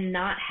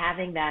not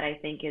having that I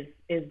think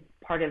is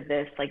part of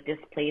this like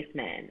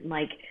displacement.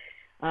 Like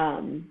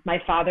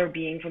my father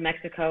being from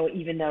Mexico,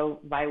 even though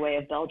by way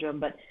of Belgium,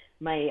 but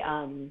my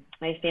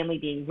family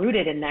being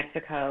rooted in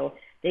Mexico,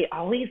 they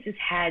always just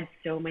had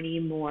so many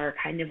more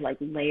kind of like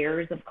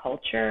layers of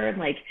culture.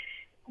 Like,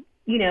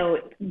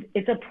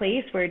 it's a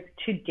place where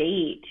to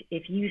date,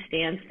 if you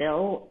stand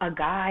still, a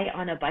guy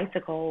on a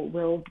bicycle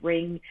will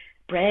bring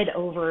bread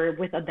over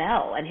with a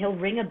bell, and he'll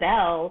ring a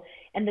bell,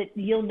 and that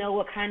you'll know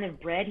what kind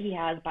of bread he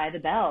has by the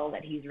bell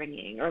that he's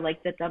ringing, or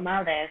like the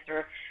tamales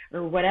or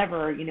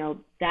whatever,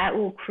 that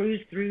will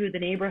cruise through the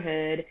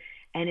neighborhood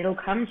and it'll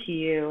come to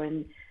you.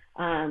 And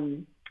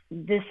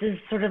this is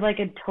sort of like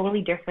a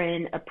totally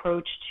different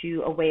approach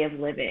to a way of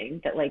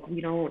living that like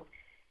we don't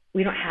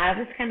have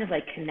this kind of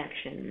like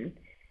connection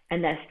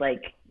and this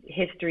like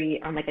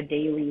history on like a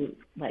daily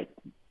like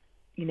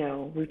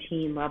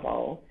routine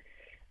level.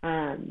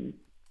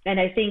 And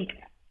I think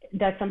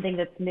that's something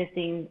that's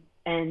missing,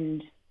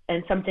 and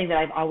something that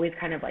I've always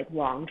kind of like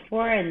longed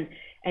for,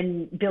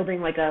 and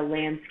building like a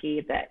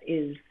landscape that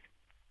is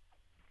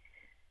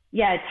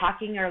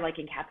talking or like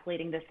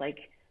encapsulating this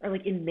like, or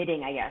like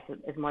emitting, I guess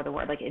is more the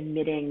word, like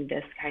emitting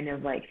this kind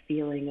of like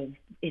feeling of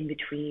in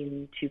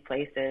between two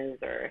places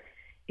or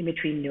in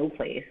between no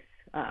place.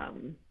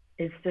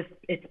 It's just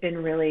been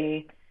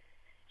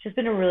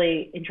a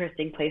really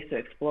interesting place to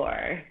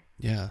explore.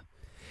 Yeah.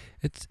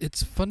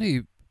 It's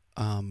funny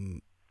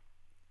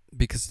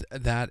because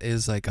that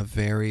is like a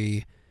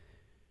very,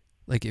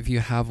 like if you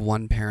have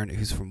one parent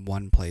who's from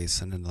one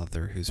place and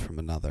another who's from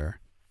another,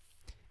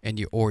 and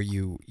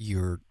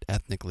you're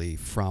ethnically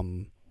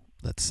from,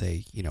 let's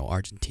say,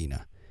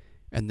 Argentina,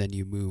 and then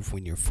you move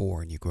when you're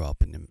 4 and you grow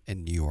up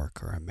in New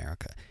York or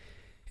America.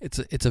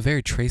 It's a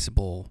very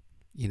traceable,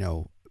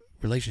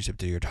 relationship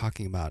that you're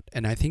talking about.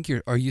 And I think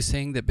are you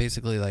saying that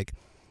basically like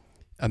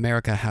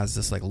America has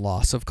this like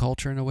loss of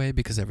culture in a way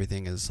because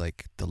everything is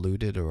like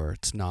diluted, or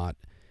it's not,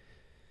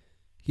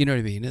 you know what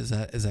I mean? Is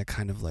that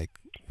kind of like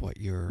what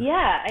you're...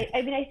 Yeah,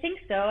 I mean, I think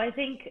so. I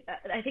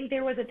think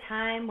there was a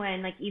time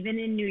when, like, even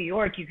in New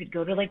York, you could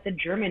go to like the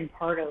German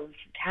part of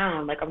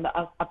town, like on the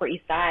Upper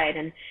East Side,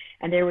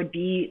 and there would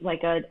be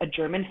like a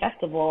German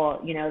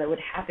festival, that would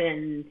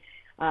happen.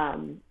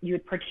 You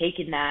would partake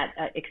in that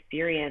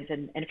experience,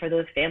 and for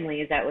those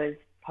families, that was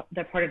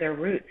the part of their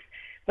roots.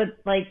 But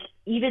like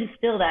even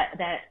still, that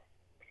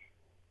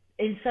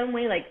in some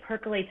way like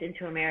percolates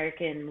into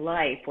American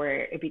life,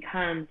 where it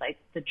becomes like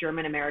the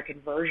German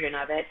American version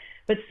of it.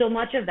 But so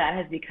much of that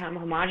has become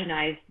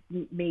homogenized,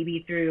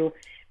 maybe through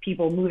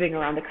people moving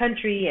around the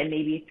country, and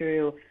maybe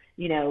through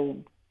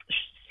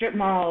strip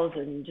malls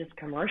and just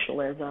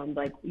commercialism.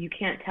 Like you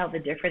can't tell the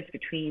difference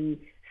between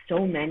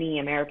so many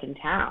American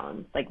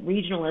towns. Like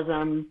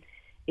regionalism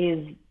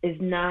is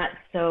not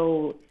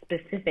so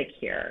specific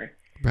here.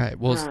 Right.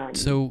 Well,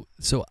 so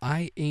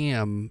I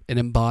am an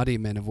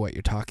embodiment of what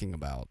you're talking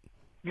about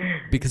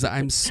because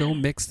I'm so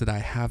mixed that I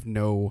have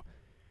no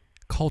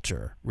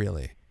culture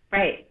really.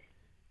 Right.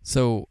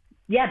 So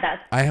yeah,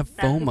 I have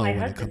that's FOMO what my when it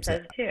husband comes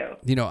says to, too.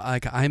 you know,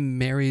 like I'm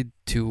married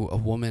to a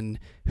woman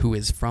who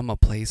is from a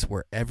place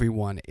where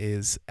everyone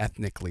is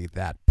ethnically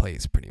that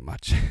place pretty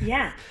much.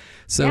 Yeah.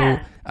 So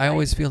yeah, I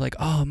always feel like,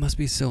 oh, it must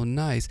be so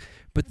nice.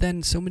 But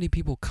then so many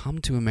people come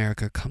to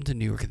America, come to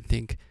New York and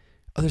think,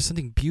 oh, there's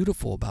something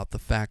beautiful about the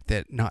fact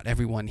that not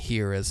everyone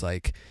here is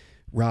like,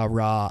 rah,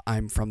 rah,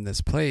 I'm from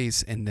this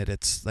place, and that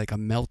it's like a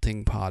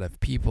melting pot of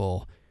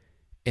people.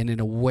 And in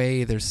a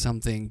way, there's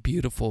something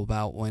beautiful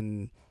about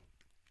when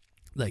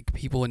like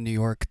people in New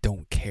York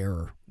don't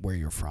care where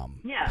you're from.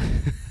 Yeah.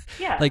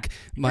 Yeah. Like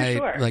my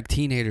sure. like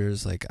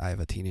teenagers, like I have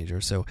a teenager,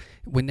 so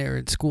when they're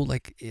in school,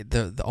 like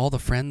the all the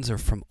friends are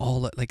from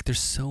all, like there's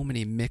so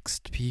many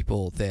mixed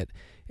people that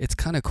it's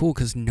kind of cool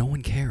because no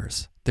one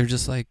cares. They're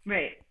just like,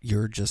 Right.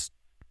 you're just,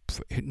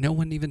 no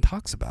one even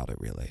talks about it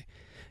really.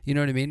 You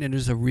know what I mean? And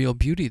there's a real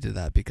beauty to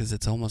that because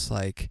it's almost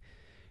like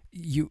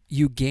you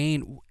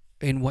gain,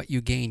 in what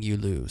you gain, you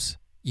lose.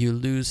 You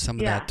lose some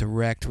of that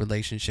direct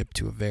relationship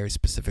to a very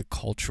specific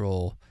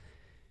cultural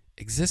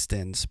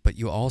existence, but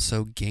you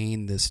also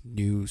gain this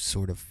new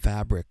sort of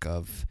fabric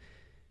of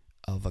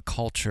a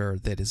culture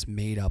that is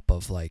made up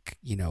of, like,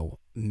 you know,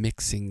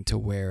 mixing to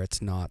where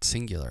it's not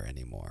singular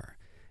anymore.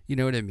 You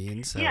know what I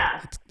mean? So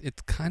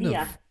it's kind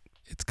of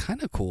it's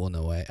kind of cool in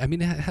a way. I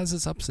mean, it has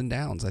its ups and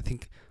downs. I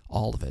think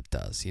all of it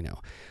does, you know.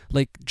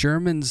 Like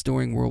Germans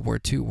during World War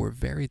II were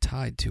very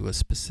tied to a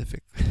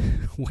specific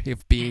way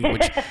of being,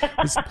 which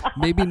was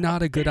maybe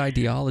not a good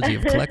ideology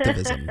of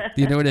collectivism.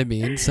 You know what I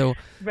mean? So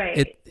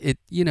it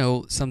you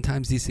know,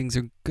 sometimes these things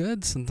are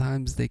good,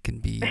 sometimes they can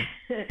be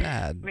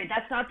bad. Right,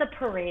 that's not the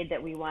parade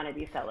that we want to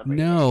be celebrating.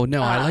 No,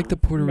 I like the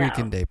Puerto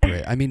Rican Day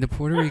Parade. I mean, the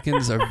Puerto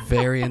Ricans are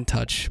very in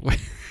touch.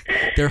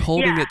 They're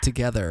holding it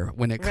together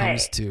when it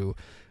comes to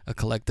a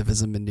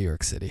collectivism in New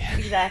York City.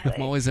 Exactly.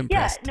 I'm always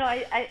impressed. Yeah,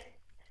 no,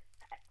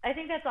 I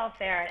think that's all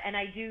fair, and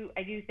I do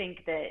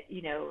think that,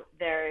 you know,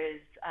 there's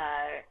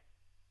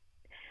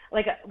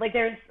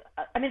there's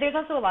I mean, there's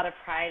also a lot of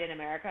pride in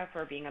America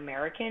for being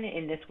American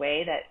in this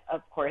way that,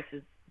 of course,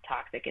 is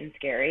toxic and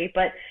scary.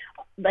 But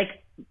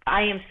like,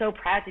 I am so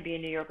proud to be a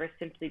New Yorker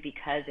simply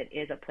because it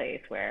is a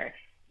place where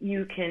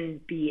you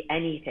can be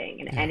anything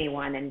and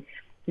anyone, and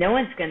no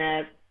one's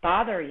gonna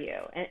bother you,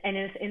 and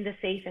it's in the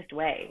safest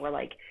way. Where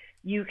like,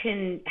 you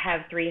can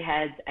have 3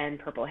 heads and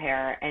purple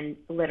hair, and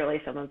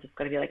literally someone's just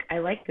going to be like, I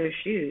like those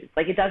shoes.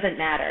 Like, it doesn't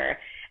matter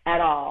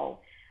at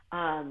all,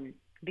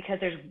 because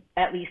there's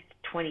at least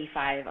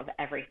 25 of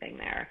everything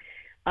there.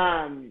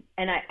 And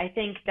I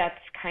think that's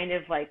kind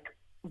of like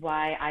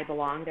why I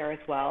belong there as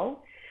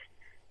well.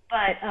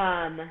 But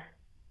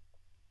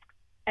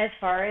as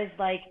far as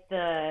like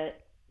the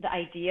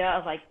idea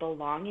of like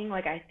belonging,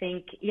 like I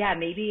think,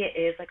 maybe it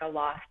is like a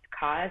lost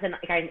cause. And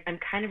like I'm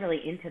kind of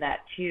really into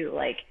that too.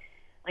 Like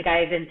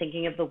I've been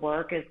thinking of the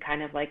work as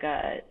kind of like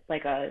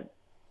a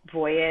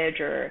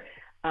voyage or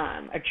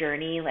a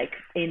journey, like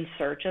in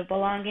search of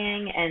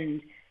belonging.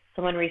 And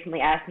someone recently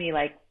asked me,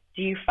 like,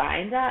 do you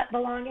find that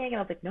belonging? And I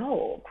was like,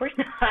 no, of course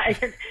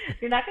not.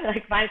 You're not going to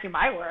like find it through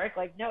my work.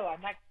 Like, no,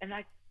 I'm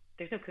not,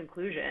 there's no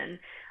conclusion.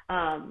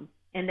 And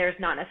there's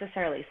not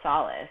necessarily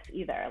solace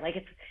either. Like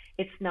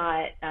it's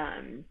not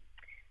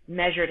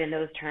measured in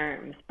those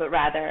terms, but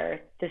rather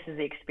this is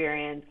the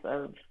experience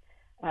of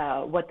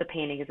what the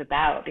painting is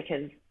about,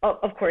 because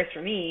of course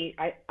for me,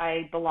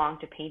 I belong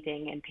to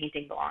painting and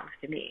painting belongs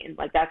to me, and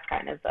like that's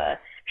kind of the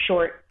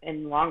short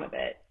and long of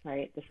it,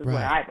 right? This is where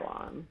I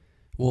belong.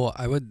 Well,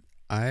 I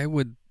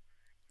would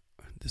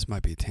this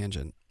might be a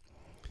tangent,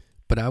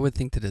 but I would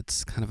think that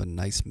it's kind of a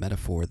nice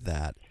metaphor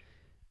that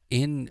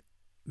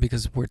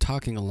because we're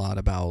talking a lot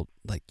about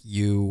like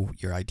your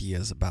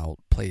ideas about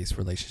place,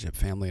 relationship,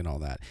 family, and all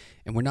that.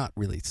 And we're not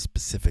really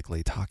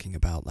specifically talking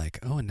about like,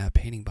 oh, in that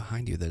painting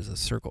behind you, there's a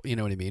circle. You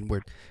know what I mean?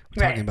 We're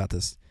talking about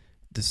this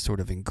sort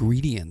of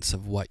ingredients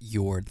of what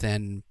you're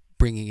then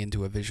bringing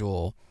into a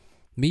visual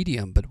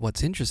medium. But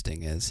what's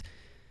interesting is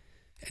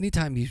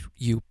anytime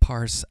you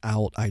parse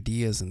out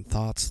ideas and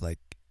thoughts like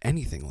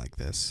anything like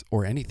this,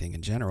 or anything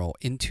in general,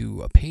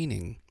 into a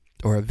painting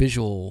or a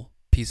visual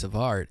piece of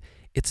art,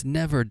 it's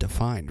never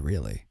defined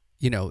really.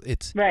 You know,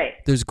 it's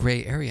there's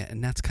gray area,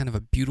 and that's kind of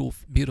a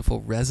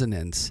beautiful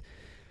resonance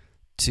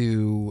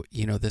to,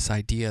 you know, this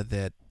idea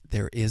that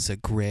there's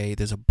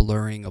a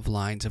blurring of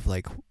lines of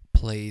like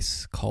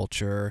place,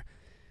 culture,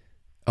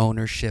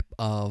 ownership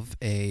of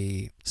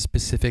a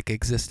specific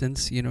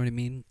existence, you know what I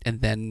mean?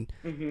 And then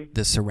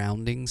the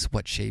surroundings,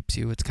 what shapes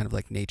you. It's kind of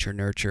like nature,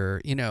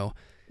 nurture, you know.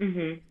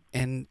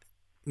 And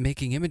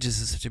making images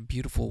is such a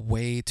beautiful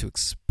way to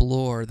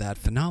explore that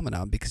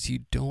phenomenon, because you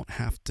don't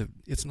have to,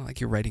 it's not like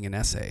you're writing an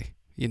essay,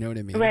 you know what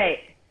I mean? Right.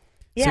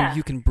 Yeah. So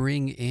you can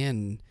bring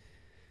in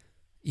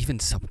even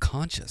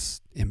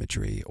subconscious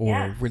imagery or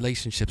Yeah.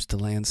 relationships to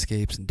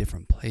landscapes in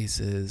different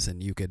places.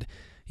 And you could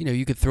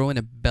throw in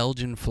a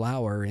Belgian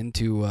flower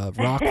into a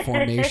rock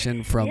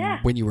formation from Yeah.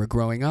 when you were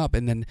growing up,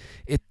 and then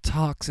it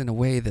talks in a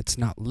way that's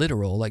not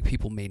literal. Like,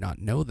 people may not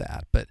know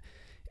that, but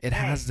it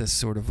has this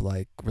sort of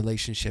like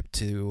relationship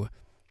to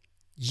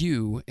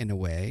you in a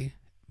way,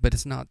 but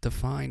it's not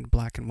defined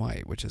black and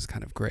white, which is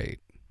kind of great.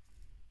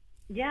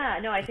 Yeah,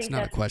 no, I It's think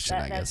not that's a question,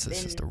 I that's guess.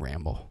 It's just a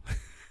ramble.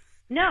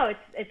 No,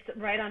 it's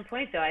right on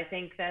point though. I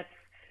think that's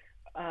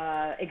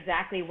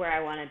exactly where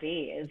I want to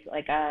be, is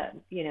like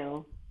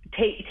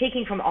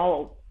taking from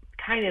all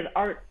kind of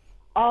art,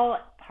 all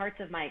parts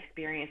of my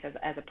experience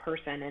as a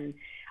person,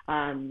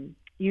 and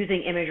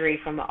using imagery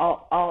from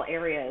all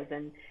areas,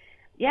 and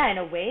yeah, in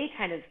a way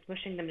kind of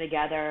smushing them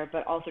together,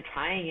 but also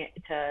trying it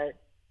to,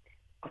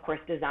 of course,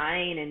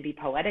 design and be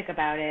poetic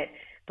about it.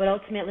 But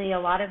ultimately, a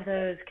lot of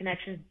those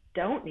connections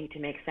don't need to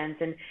make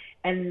sense,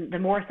 and the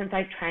more sense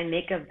I try and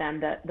make of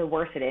them, the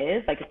worse it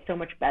is. Like, it's so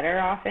much better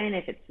often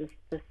if it's just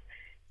this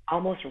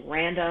almost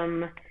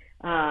random,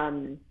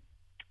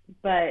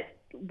 but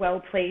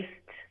well placed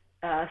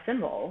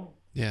symbol.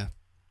 Yeah.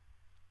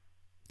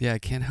 Yeah, I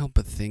can't help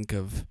but think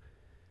of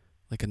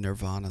like a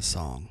Nirvana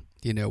song,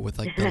 with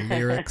like the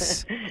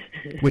lyrics,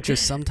 which are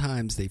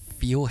sometimes they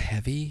feel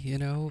heavy,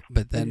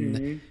 but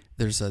then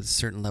there's a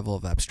certain level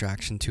of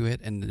abstraction to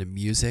it, and the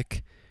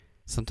music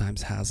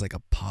sometimes has like a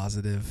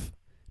positive,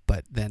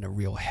 but then a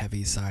real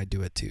heavy side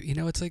to it too.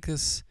 It's like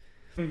this.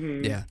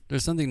 Yeah,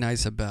 there's something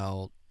nice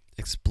about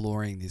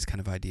exploring these kind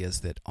of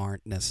ideas that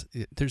aren't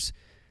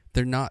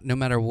they're not, no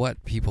matter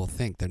what people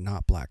think, they're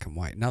not black and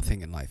white.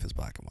 Nothing in life is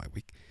black and white.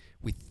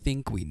 We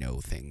think we know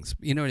things.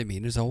 You know what I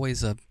mean? There's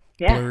always a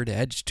blurred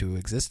edge to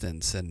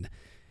existence, and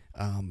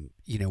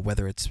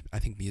whether it's, I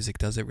think music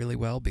does it really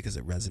well because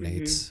it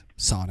resonates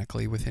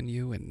sonically within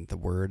you, and the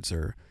words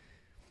are,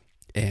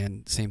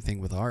 and same thing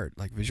with art,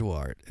 like visual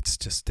art. It's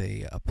just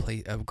a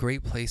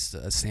great place,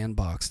 a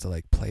sandbox to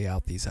like play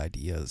out these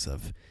ideas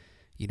of,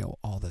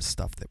 all this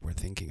stuff that we're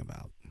thinking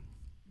about.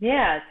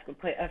 Yeah, it's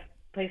a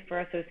place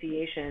for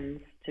associations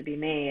to be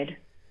made.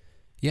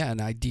 Yeah, and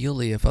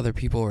ideally, if other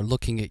people are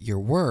looking at your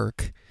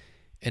work,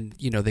 and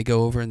they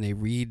go over and they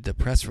read the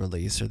press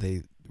release, or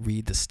they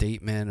read the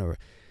statement or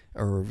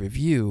a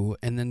review,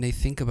 and then they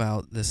think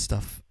about this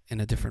stuff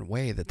in a different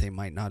way that they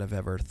might not have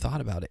ever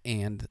thought about it,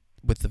 and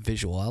with the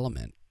visual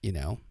element,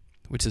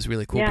 which is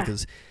really cool,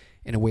 because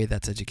in a way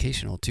that's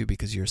educational too,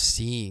 because you're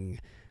seeing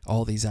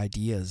all these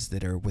ideas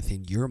that are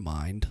within your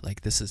mind.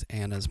 Like, this is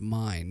Anna's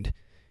mind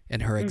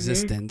and her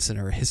existence and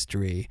her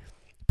history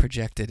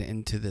projected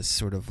into this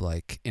sort of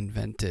like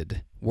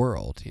invented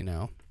world,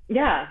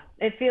 Yeah,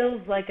 it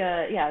feels like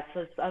it's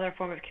this other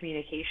form of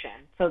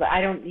communication, so that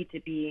I don't need to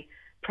be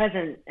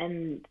present,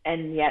 and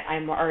yet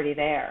I'm already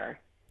there.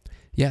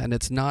 Yeah, and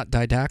it's not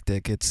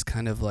didactic. It's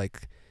kind of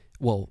like,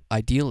 well,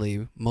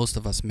 ideally, most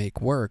of us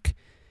make work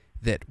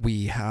that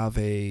we have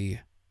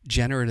a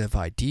generative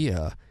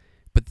idea,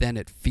 but then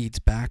it feeds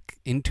back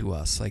into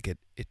us. Like it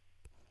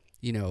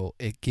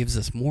gives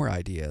us more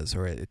ideas,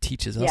 or it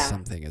teaches us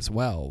something as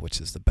well, which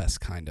is the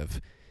best kind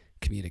of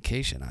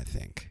communication, I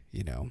think,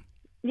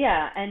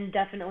 Yeah, and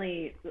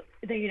definitely,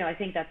 I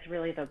think that's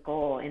really the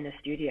goal in the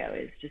studio,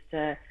 is just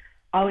to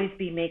always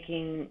be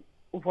making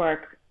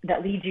work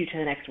that leads you to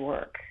the next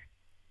work.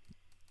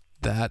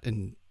 That,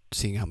 and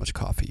seeing how much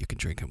coffee you can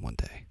drink in one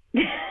day.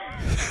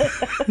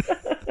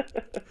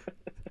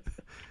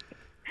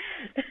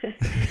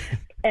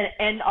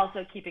 And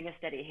also keeping a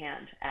steady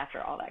hand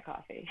after all that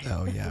coffee.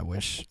 Oh yeah, I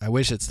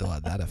wish it still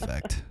had that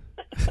effect.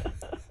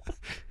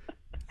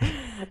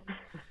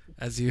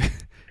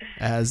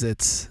 As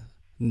it's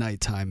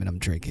nighttime and I'm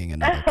drinking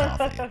another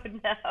coffee. Oh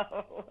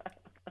no.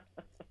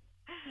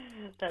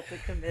 That's a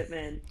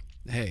commitment.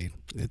 Hey,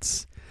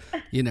 it's,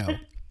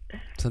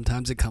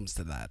 sometimes it comes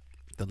to that,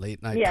 the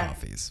late night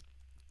coffees.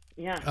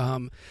 Yeah.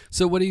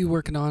 So what are you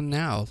working on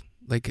now?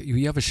 Like,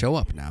 you have a show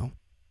up now.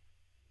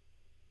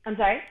 I'm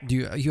sorry?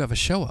 You have a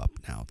show up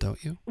now,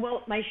 don't you?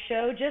 Well, my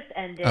show just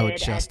ended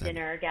at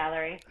Dinner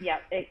Gallery. Yeah,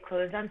 it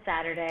closed on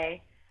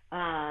Saturday,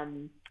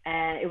 and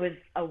it was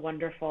a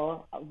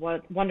wonderful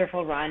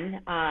run.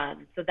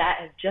 So that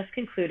has just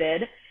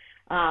concluded.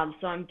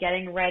 So I'm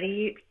getting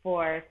ready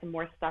for some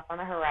more stuff on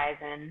the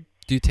horizon.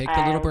 Do you take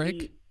the little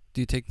break? Do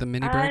you take the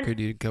mini break, or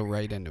do you go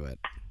right into it?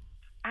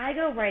 I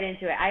go right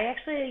into it. I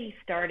actually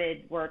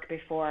started work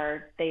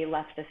before they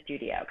left the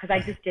studio, because I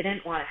just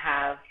didn't want to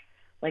have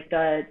like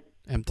the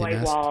empty white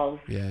nest. Walls.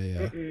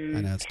 Yeah. I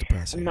know, it's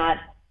depressing.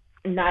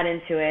 I'm not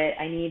into it.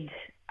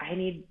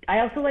 I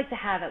also like to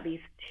have at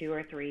least 2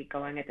 or 3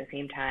 going at the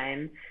same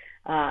time,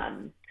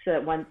 so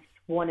that once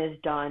one is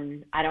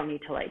done, I don't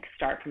need to like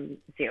start from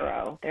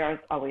zero. There's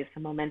always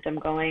some momentum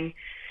going.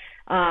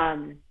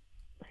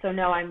 So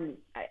no,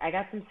 I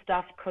got some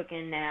stuff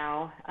cooking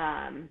now,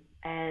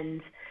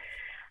 and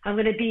I'm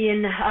going to be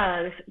in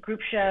this group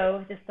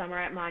show this summer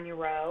at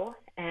Monument Row,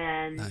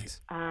 and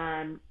Nice.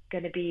 I'm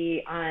going to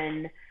be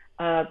on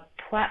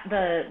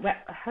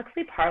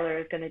Huxley Parlor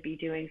is going to be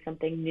doing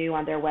something new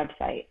on their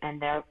website,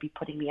 and they'll be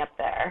putting me up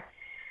there.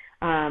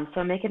 So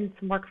I'm making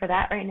some work for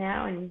that right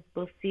now, and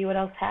we'll see what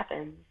else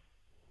happens.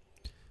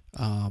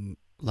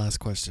 Last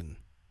question.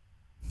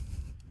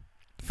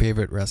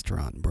 Favorite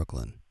restaurant in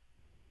Brooklyn?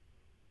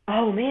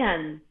 Oh,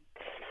 man.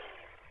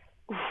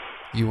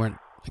 You weren't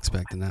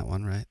expecting that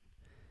one, right?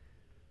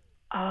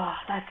 Oh,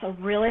 that's a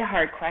really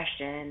hard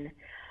question.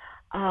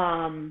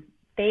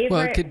 Favorite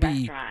Well, it could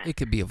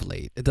restaurant. be of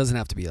late. It doesn't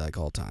have to be like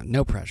all time.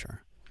 No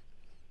pressure.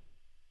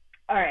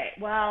 All right.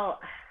 Well,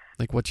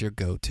 Like, what's your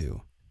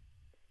go-to?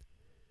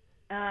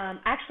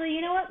 actually,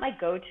 you know what? My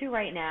go-to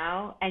right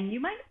now, and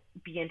you might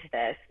be into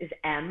this, is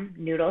M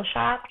Noodle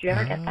Shop. Do you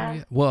ever get that?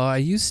 Yeah. Well, I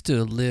used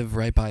to live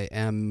right by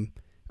M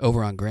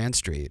over on Grand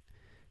Street,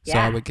 so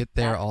I would get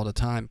there all the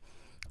time.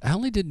 I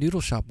only did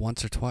Noodle Shop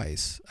once or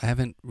twice. I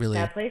haven't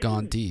really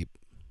gone deep.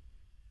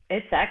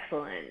 It's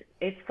excellent.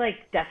 It's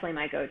like definitely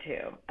my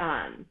go-to.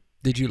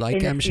 Did you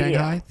like M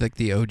Shanghai, like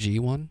the OG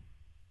one?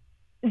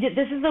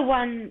 This is the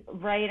one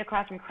right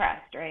across from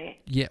Crest, right?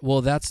 Yeah, well,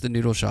 that's the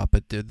Noodle Shop,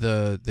 but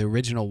the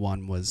original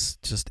one was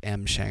just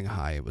M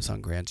Shanghai. It was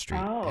on Grand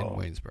Street in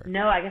Williamsburg.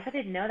 No, I guess I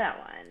didn't know that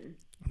one.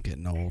 I'm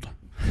getting old.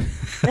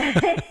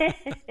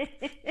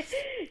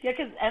 Yeah,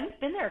 because M's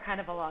been there kind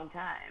of a long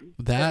time.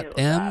 That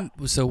M,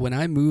 so when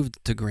I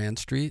moved to Grand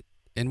Street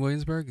in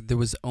Williamsburg, there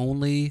was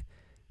only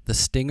the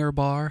Stinger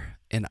Bar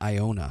and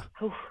Iona.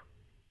 Oh,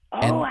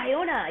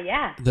 Iona,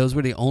 yeah. Those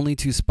were the only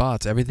two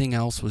spots. Everything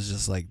else was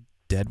just like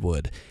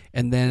Deadwood.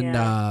 And then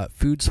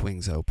Food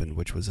Swings opened,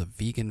 which was a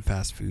vegan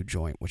fast food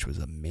joint, which was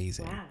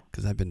amazing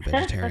because I've been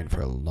vegetarian for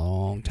a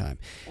long time.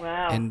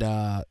 Wow. And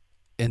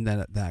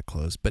then that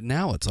closed. But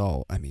now it's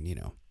all, I mean, you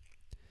know.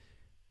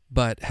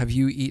 But have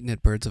you eaten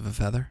at Birds of a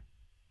Feather?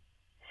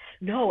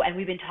 No, and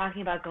we've been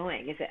talking about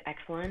going. Is it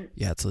excellent?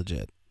 Yeah, it's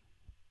legit.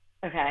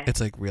 Okay.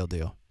 It's like real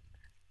deal.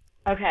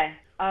 Okay.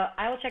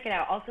 I will check it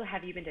out. Also,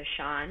 have you been to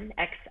Sean,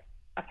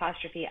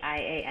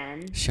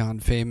 X''IAN? Sean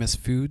Famous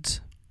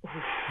Foods?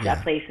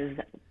 That place is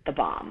the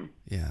bomb.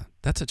 Yeah.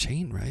 That's a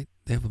chain, right?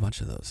 They have a bunch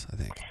of those, I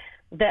think.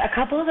 A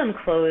couple of them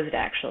closed,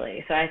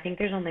 actually. So I think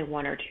there's only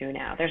one or two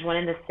now. There's one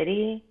in the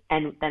city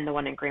and then the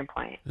one in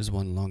Greenpoint. There's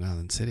one in Long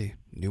Island City.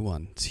 New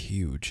one. It's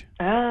huge.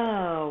 Oh,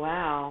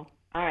 wow.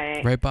 All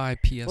right. Right by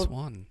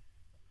PS1.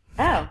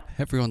 Oh.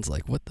 Everyone's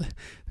like, what the?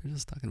 They're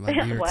just talking about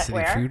New York City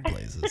where? food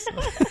places.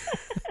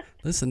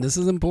 Listen, this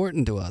is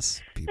important to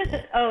us,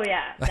 people. Oh,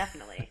 yeah,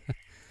 definitely.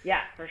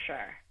 Yeah, for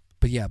sure.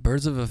 But yeah,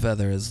 Birds of a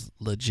Feather is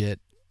legit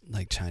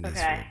like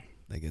Chinese food.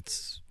 Like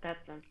it's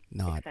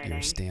not exciting.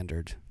 Your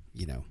standard,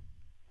 you know,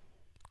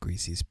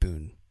 greasy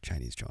spoon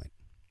Chinese joint.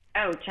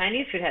 Oh,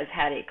 Chinese food has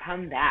had a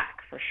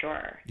comeback for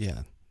sure.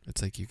 Yeah.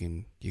 It's like you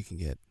can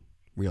get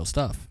real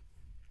stuff.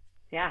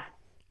 Yeah.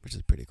 Which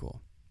is pretty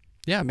cool.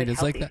 Yeah, I mean,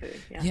 it's like that. Food,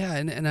 yeah,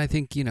 and I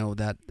think, you know,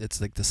 that it's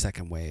like the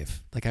second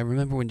wave. Like, I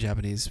remember when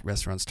Japanese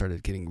restaurants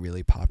started getting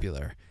really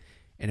popular,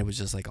 and it was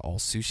just like all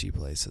sushi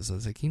places. I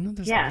was like, you know,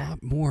 there's a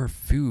lot more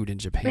food in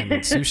Japan than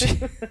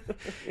sushi.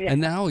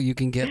 And now you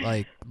can get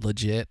like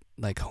legit,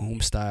 like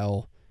home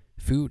style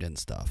food and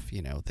stuff,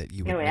 you know, that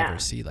you would never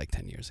see like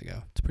 10 years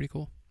ago. It's pretty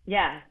cool.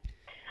 Yeah.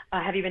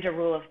 Have you been to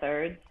Rule of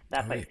Thirds?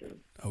 That place is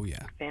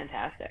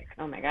fantastic.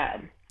 Oh, my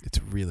God.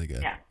 It's really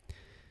good. Yeah.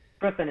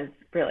 Brooklyn is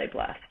really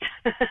blessed.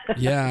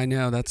 Yeah, I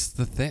know. That's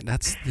the thing.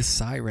 That's the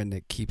siren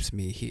that keeps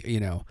me here,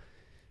 you know.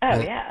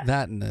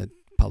 That and the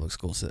public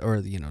school system, or,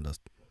 you know, the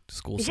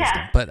school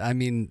system. But, I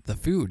mean, the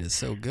food is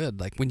so good.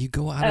 Like, when you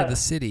go out of the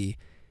city,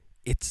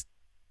 it's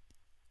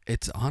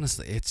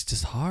honestly, it's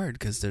just hard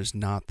because there's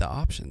not the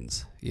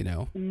options, you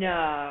know?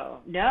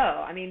 No.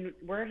 I mean,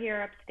 we're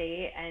here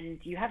upstate, and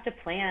you have to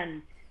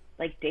plan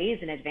like days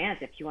in advance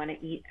if you want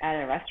to eat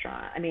at a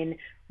restaurant. I mean,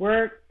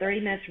 we're 30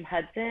 minutes from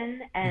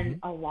Hudson, and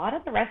a lot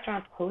of the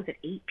restaurants close at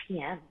 8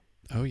 p.m.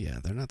 Oh, yeah.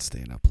 They're not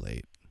staying up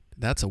late.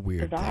 That's a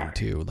weird thing,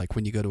 too. Like,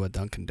 when you go to a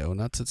Dunkin'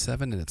 Donuts at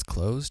 7 and it's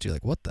closed, you're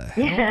like, what the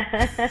hell?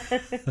 Yeah.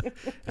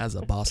 As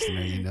a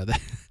Bostoner, you know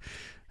that.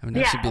 I mean,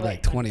 that should be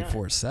like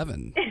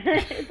 24/7.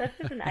 That's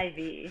just an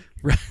IV.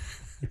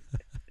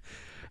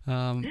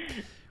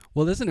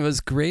 Well, listen, it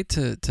was great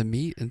to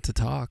meet and to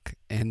talk,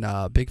 and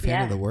big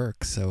fan of the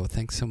work. So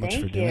thanks so much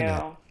for doing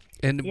it.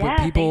 And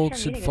people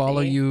should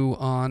follow you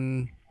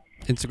on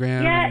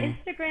Instagram. Yeah,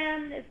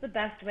 Instagram is the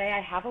best way.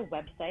 I have a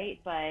website,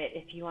 but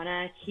if you want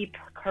to keep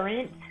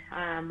current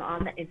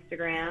on the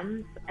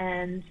Instagrams,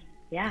 and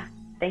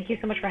thank you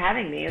so much for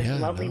having me. It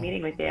was lovely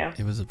meeting with you.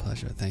 It was a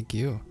pleasure. Thank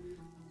you.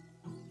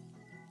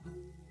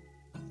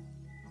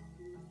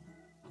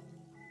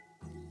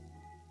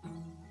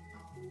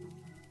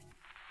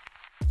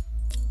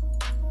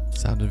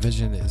 Sound and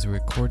Vision is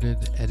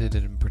recorded,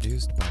 edited, and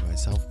produced by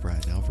myself,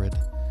 Brian Alfred.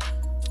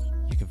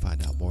 You can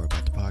find out more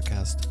about the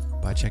podcast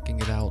by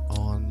checking it out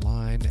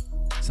online,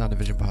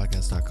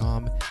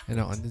 soundandvisionpodcast.com, and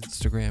on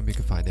Instagram you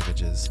can find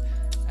images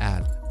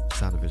at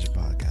Sound and Vision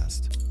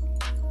Podcast.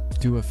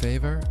 Do a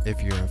favor,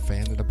 if you're a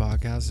fan of the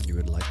podcast and you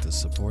would like to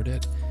support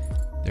it,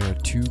 there are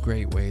two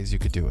great ways you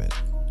could do it.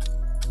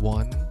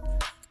 One,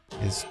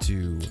 is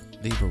to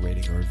leave a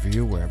rating or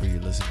review wherever you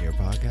listen to your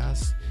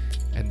podcast.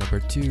 And number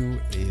 2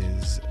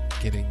 is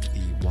getting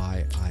the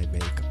Why I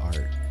Make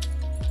Art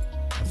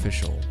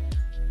official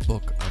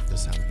book of the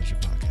Sound Vision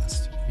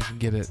podcast. You can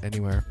get it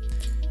anywhere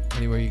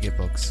you get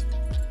books.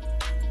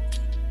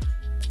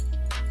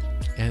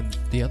 And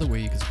the other way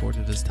you can support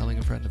it is telling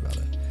a friend about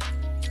it.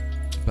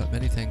 But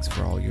many thanks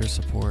for all your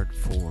support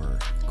for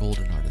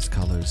Golden Artist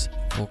Colors,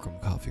 Fulcrum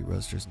Coffee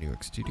Roasters New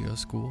York Studio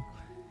School,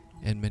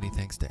 and many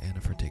thanks to Anna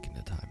for taking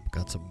the time.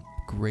 Got some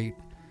great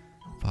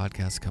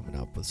podcasts coming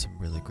up with some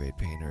really great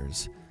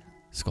painters,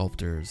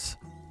 sculptors,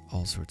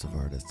 all sorts of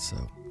artists,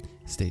 so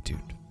stay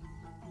tuned.